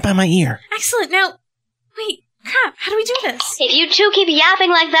something. Right by my ear. Excellent. Now, wait. Crap. How do we do this? If you two keep yapping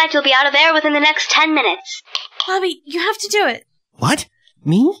like that, you'll be out of air within the next 10 minutes. Bobby, you have to do it. What?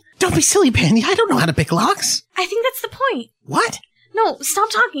 Me? Don't be silly, Pandy. I don't know how to pick locks. I think that's the point. What? No, stop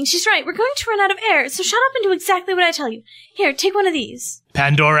talking. She's right. We're going to run out of air, so shut up and do exactly what I tell you. Here, take one of these.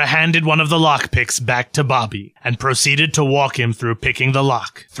 Pandora handed one of the lockpicks back to Bobby and proceeded to walk him through picking the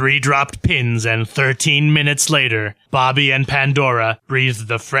lock. 3 dropped pins, and 13 minutes later, Bobby and Pandora breathed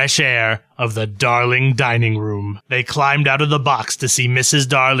the fresh air of the Darling dining room. They climbed out of the box to see Mrs.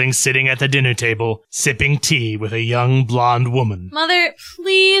 Darling sitting at the dinner table, sipping tea with a young blonde woman. Mother,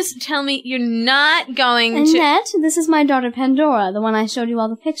 please tell me you're not going to... Annette, this is my daughter Pandora, the one I showed you all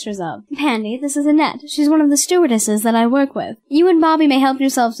the pictures of. Pandy, this is Annette. She's one of the stewardesses that I work with. You and Bobby may help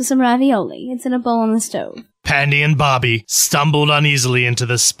yourselves to some ravioli. It's in a bowl on the stove. Pandy and Bobby stumbled uneasily into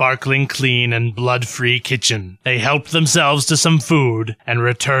the sparkling clean and blood-free kitchen. They helped themselves to some food and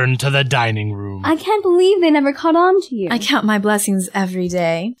returned to the dining room. I can't believe they never caught on to you. I count my blessings every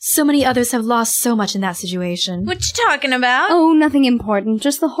day. So many others have lost so much in that situation. What you talking about? Oh, nothing important.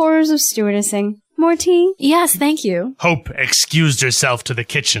 Just the horrors of stewardessing. More tea? Yes, thank you. Hope excused herself to the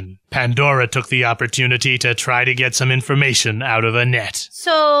kitchen. Pandora took the opportunity to try to get some information out of Annette.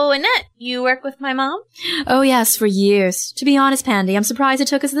 So, Annette, you work with my mom? Oh, yes, for years. To be honest, Pandy, I'm surprised it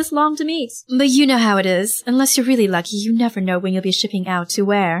took us this long to meet. But you know how it is. Unless you're really lucky, you never know when you'll be shipping out to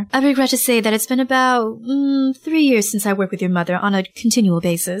where. I regret to say that it's been about 3 years since I worked with your mother on a continual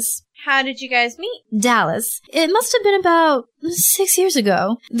basis. How did you guys meet? Dallas. It must have been about 6 years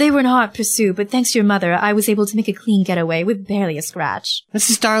ago. They were in hot pursuit, but thanks to your mother, I was able to make a clean getaway with barely a scratch.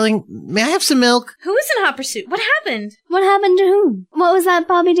 Mrs. Darling, may I have some milk? Who is in hot pursuit? What happened? What happened to whom? What was that,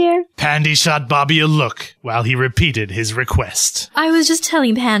 Bobby dear? Pandy shot Bobby a look while he repeated his request. I was just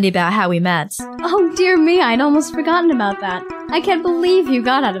telling Pandy about how we met. Oh, dear me, I'd almost forgotten about that. I can't believe you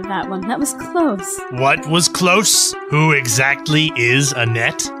got out of that one. That was close. What was close? Who exactly is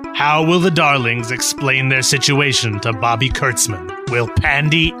Annette? How will the Darlings explain their situation to Bobby Kurtzman? Will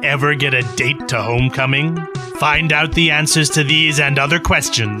Pandy ever get a date to homecoming? Find out the answers to these and other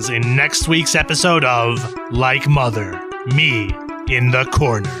questions in next week's episode of Like Mother, Me in the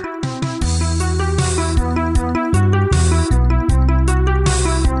Corner.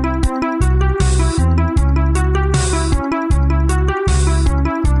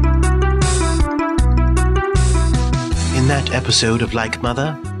 In that episode of Like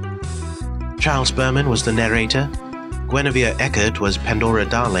Mother, Charles Berman was the narrator, Guinevere Eckert was Pandora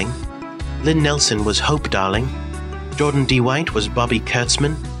Darling, Lynn Nelson was Hope Darling, Jordan D. White was Bobby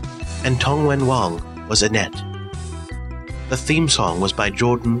Kurtzman, and Tongwen Wong was Annette. The theme song was by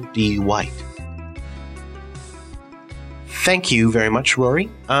Jordan D. White. Thank you very much,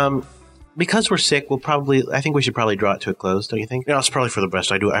 Rory. because we're sick, I think we should probably draw it to a close, don't you think? Yeah, it's probably for the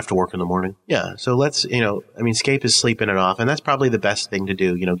best. I have to work in the morning. Yeah, so let's, Scape is sleeping it off, and that's probably the best thing to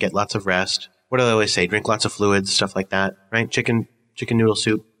do, get lots of rest. What do they always say? Drink lots of fluids, stuff like that, right? Chicken noodle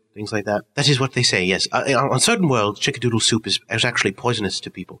soup, things like that. That is what they say, yes. On certain worlds, chicken noodle soup is actually poisonous to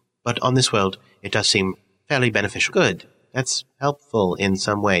people. But on this world, it does seem fairly beneficial. Good. That's helpful in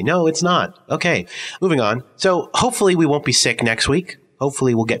some way. No, it's not. Okay, moving on. So hopefully we won't be sick next week.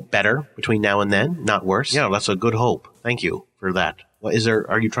 Hopefully we'll get better between now and then, not worse. Yeah, that's a good hope. Thank you for that. What is there?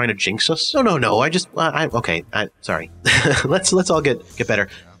 Are you trying to jinx us? No. Sorry. Let's all get better.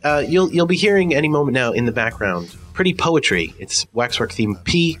 You'll be hearing any moment now in the background pretty poetry. It's Waxwork theme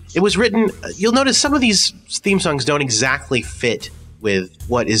P. It was written. You'll notice some of these theme songs don't exactly fit with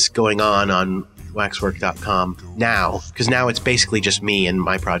what is going on Waxwork.com now, because now it's basically just me and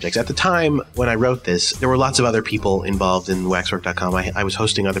my projects. At the time when I wrote this, there were lots of other people involved in Waxwork.com. I was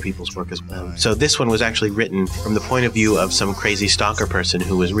hosting other people's work as well. So this one was actually written from the point of view of some crazy stalker person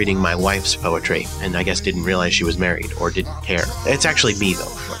who was reading my wife's poetry, and I guess didn't realize she was married or didn't care. It's actually me, though,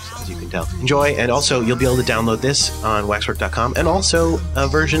 of course, as you can tell. Enjoy, and also you'll be able to download this on Waxwork.com, and also a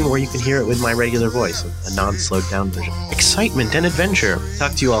version where you can hear it with my regular voice, a non-slowed down version. Excitement and adventure.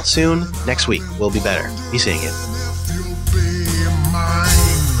 Talk to you all soon. Next week, we'll be better. Be seeing it.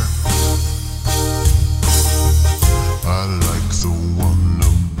 I like the one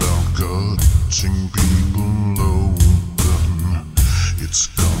about cutting people open. Its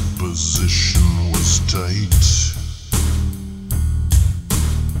composition was tight.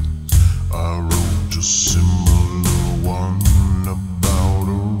 I wrote a similar one about a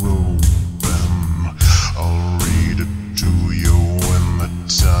rope, and I'll read it to you when the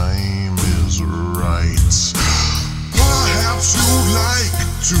time is right. Perhaps you'd like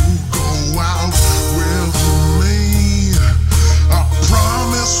to go out with me. I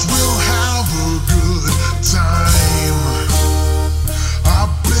promise we'll have a good time.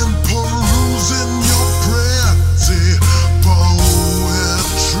 I've been perusing your pretty poetry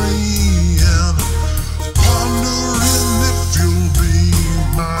and pondering if you'll be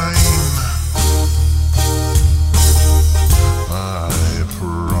mine. I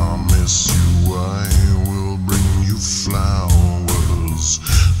promise you I will bring you flowers,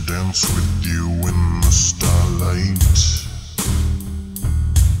 dance with you in the starlight.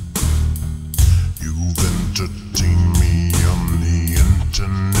 You've entertained me on the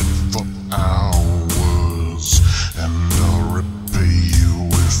internet for hours, and I'll repay you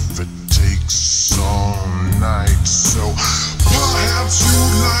if it takes all night. So perhaps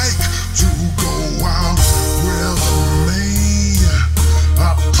you'd like to go out with me. I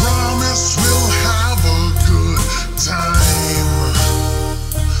promise we'll have a good time.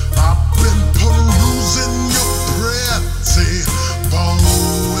 I've been perusing your pretty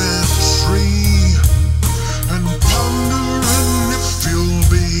poetry and pondering if you'll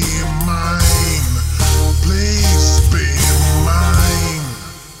be mine. Please be mine.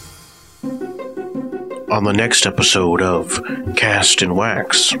 On the next episode of Cast in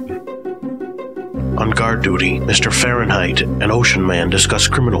Wax. On guard duty, Mr. Fahrenheit and Ocean Man discuss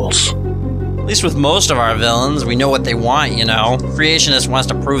criminals. At least with most of our villains, we know what they want, Creationist wants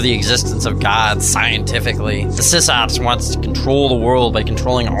to prove the existence of God scientifically. The SysOps wants to control the world by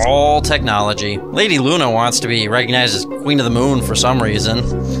controlling all technology. Lady Luna wants to be recognized as Queen of the Moon for some reason.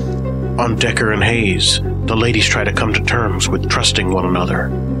 On Decker and Hayes, the ladies try to come to terms with trusting one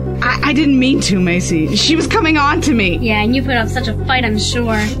another. I didn't mean to, Macy. She was coming on to me. Yeah, and you put up such a fight, I'm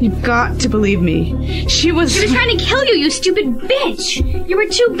sure. You've got to believe me. She was trying to kill you, you stupid bitch! You were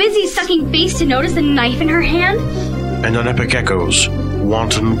too busy sucking face to notice the knife in her hand. And on Epic Echoes,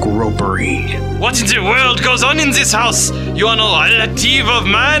 wanton gropery. What in the world goes on in this house? You are no relative of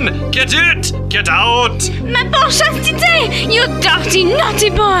man! Get it! Get out! Ma pauvre chastité! You dirty, naughty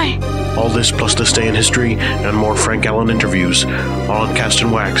boy! All this plus This Day in History and more Frank Allen interviews, all on Cast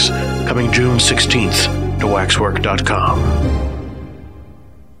and Wax, coming June 16th to waxwork.com.